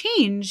what's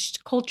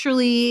changed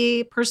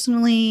culturally,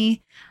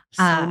 personally.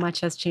 So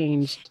much has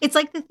changed. It's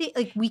like the thing,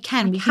 like we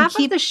can half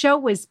keep of the show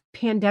was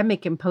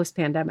pandemic and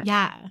post-pandemic.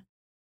 Yeah.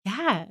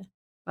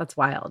 That's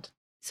wild.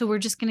 So we're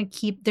just going to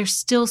keep, there's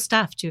still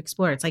stuff to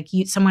explore. It's like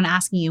someone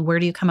asking you, where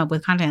do you come up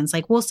with content? It's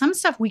like, well, some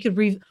stuff we could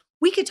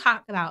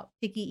talk about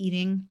picky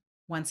eating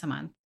once a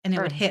month and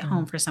it would hit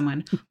home for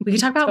someone. We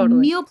could talk about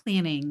meal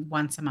planning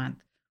once a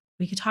month.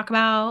 We could talk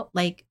about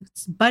like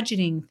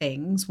budgeting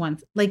things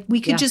once, like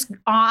we could just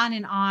on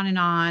and on and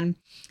on.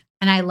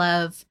 And I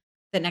love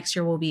that next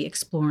year we'll be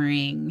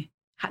exploring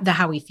the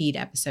How We Feed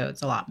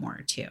episodes a lot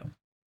more too.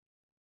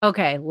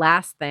 Okay.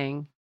 Last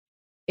thing.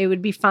 It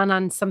would be fun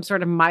on some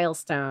sort of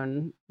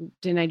milestone.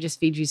 Didn't I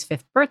Just Feed You's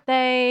 5th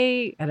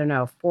birthday? I don't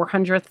know,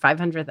 400th,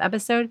 500th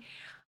episode.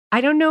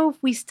 I don't know if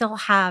we still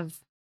have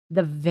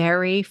the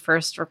very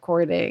first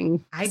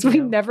recording. I do.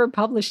 We've never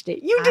published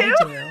it. You do? I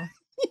do.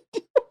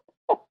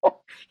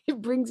 It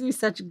brings me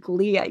such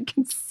glee. I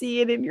can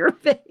see it in your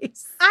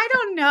face. I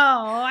don't know.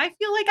 I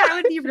feel like I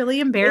would be really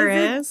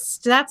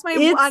embarrassed. That's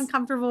my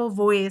uncomfortable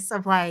voice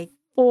of like,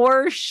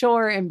 for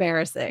sure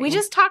embarrassing. We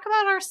just talk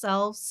about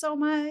ourselves so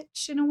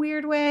much in a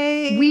weird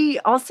way. We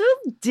also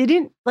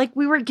didn't, like,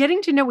 we were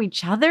getting to know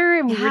each other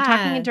and we were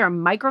talking into a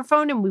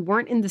microphone and we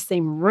weren't in the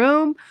same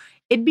room.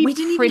 It'd be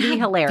pretty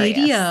hilarious.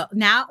 Video.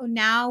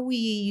 Now we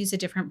use a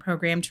different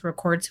program to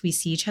record so we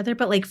see each other.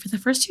 But like for the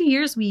first 2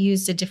 years, we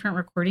used a different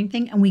recording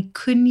thing and we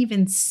couldn't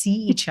even see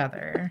each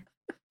other.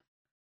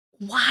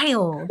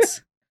 Wild.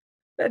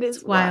 That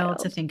is wild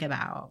to think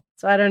about.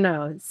 So I don't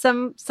know.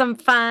 Some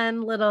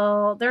fun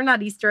little, they're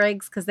not Easter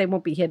eggs because they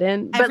won't be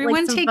hidden.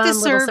 Everyone but like take fun the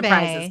survey.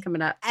 Surprises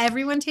coming up.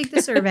 Everyone take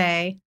the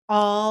survey.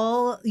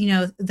 All,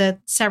 the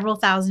several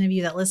thousand of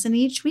you that listen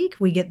each week,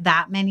 we get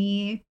that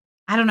many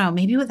I don't know.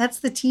 Maybe that's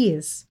the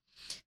tease.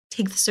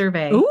 Take the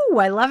survey. Ooh,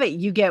 I love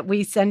it.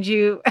 We send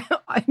you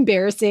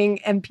embarrassing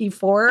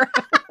MP4.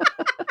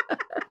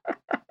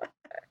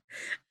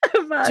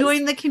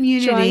 Join the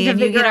community and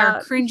you get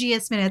our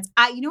cringiest minutes.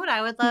 You know what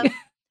I would love? I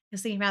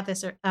was thinking about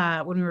this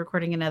when we were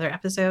recording another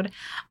episode.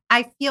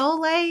 I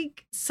feel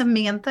like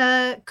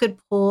Samantha could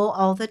pull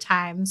all the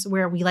times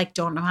where we like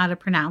don't know how to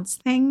pronounce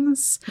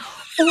things,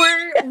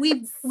 or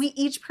we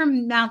each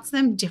pronounce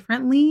them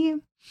differently.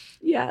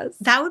 Yes,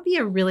 that would be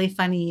a really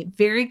funny,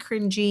 very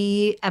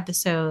cringy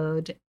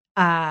episode.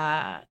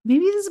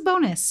 Maybe this is a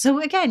bonus. So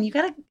again, you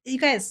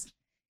guys,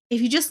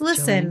 if you just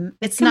listen,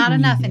 it's not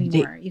enough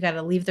anymore. You got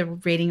to leave the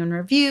rating and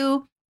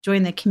review,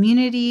 join the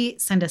community,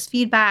 send us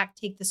feedback,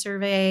 take the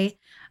survey.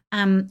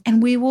 And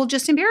we will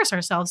just embarrass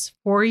ourselves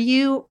for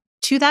you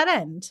to that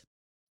end.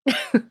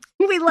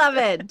 We love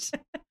it.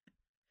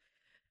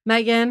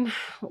 Megan,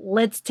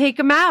 let's take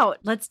them out.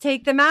 Let's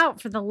take them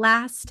out for the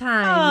last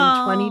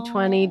time in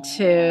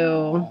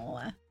 2022.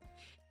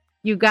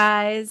 You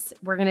guys,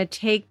 we're going to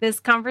take this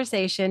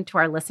conversation to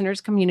our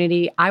listeners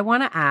community. I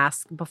want to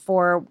ask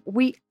before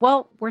we're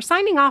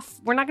signing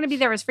off. We're not going to be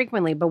there as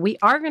frequently, but we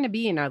are going to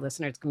be in our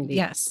listeners community.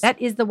 Yes.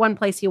 That is the one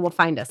place you will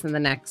find us in the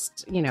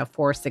next, 4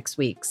 or 6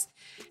 weeks.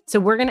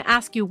 So we're going to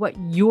ask you what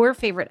your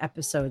favorite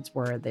episodes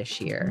were this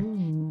year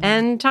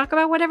and talk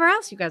about whatever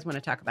else you guys want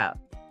to talk about.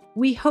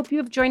 We hope you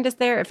have joined us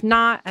there. If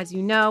not, as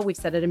you know, we've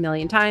said it a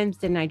million times,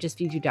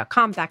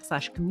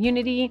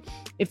 didn'tijustfeedyou.com/community.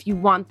 If you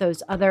want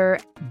those other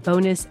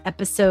bonus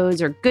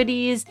episodes or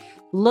goodies,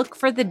 look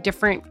for the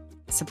different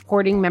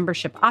supporting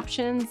membership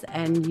options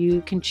and you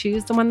can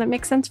choose the one that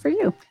makes sense for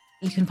you.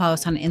 You can follow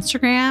us on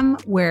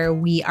Instagram where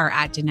we are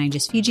at Didn't I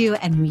Just Feed You?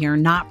 And we are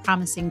not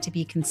promising to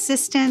be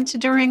consistent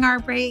during our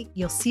break.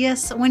 You'll see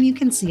us when you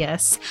can see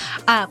us.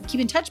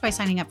 Keep in touch by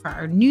signing up for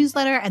our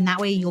newsletter. And that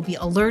way you'll be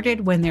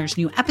alerted when there's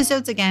new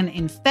episodes again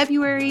in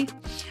February.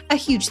 A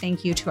huge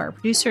thank you to our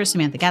producer,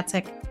 Samantha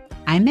Gatzik.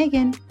 I'm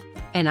Megan.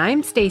 And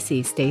I'm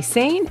Stacy. Stay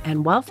sane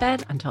and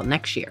well-fed until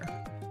next year.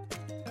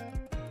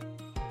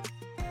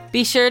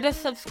 Be sure to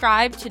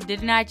subscribe to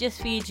Didn't I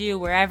Just Feed You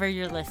wherever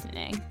you're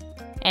listening.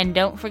 And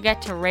don't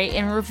forget to rate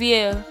and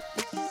review.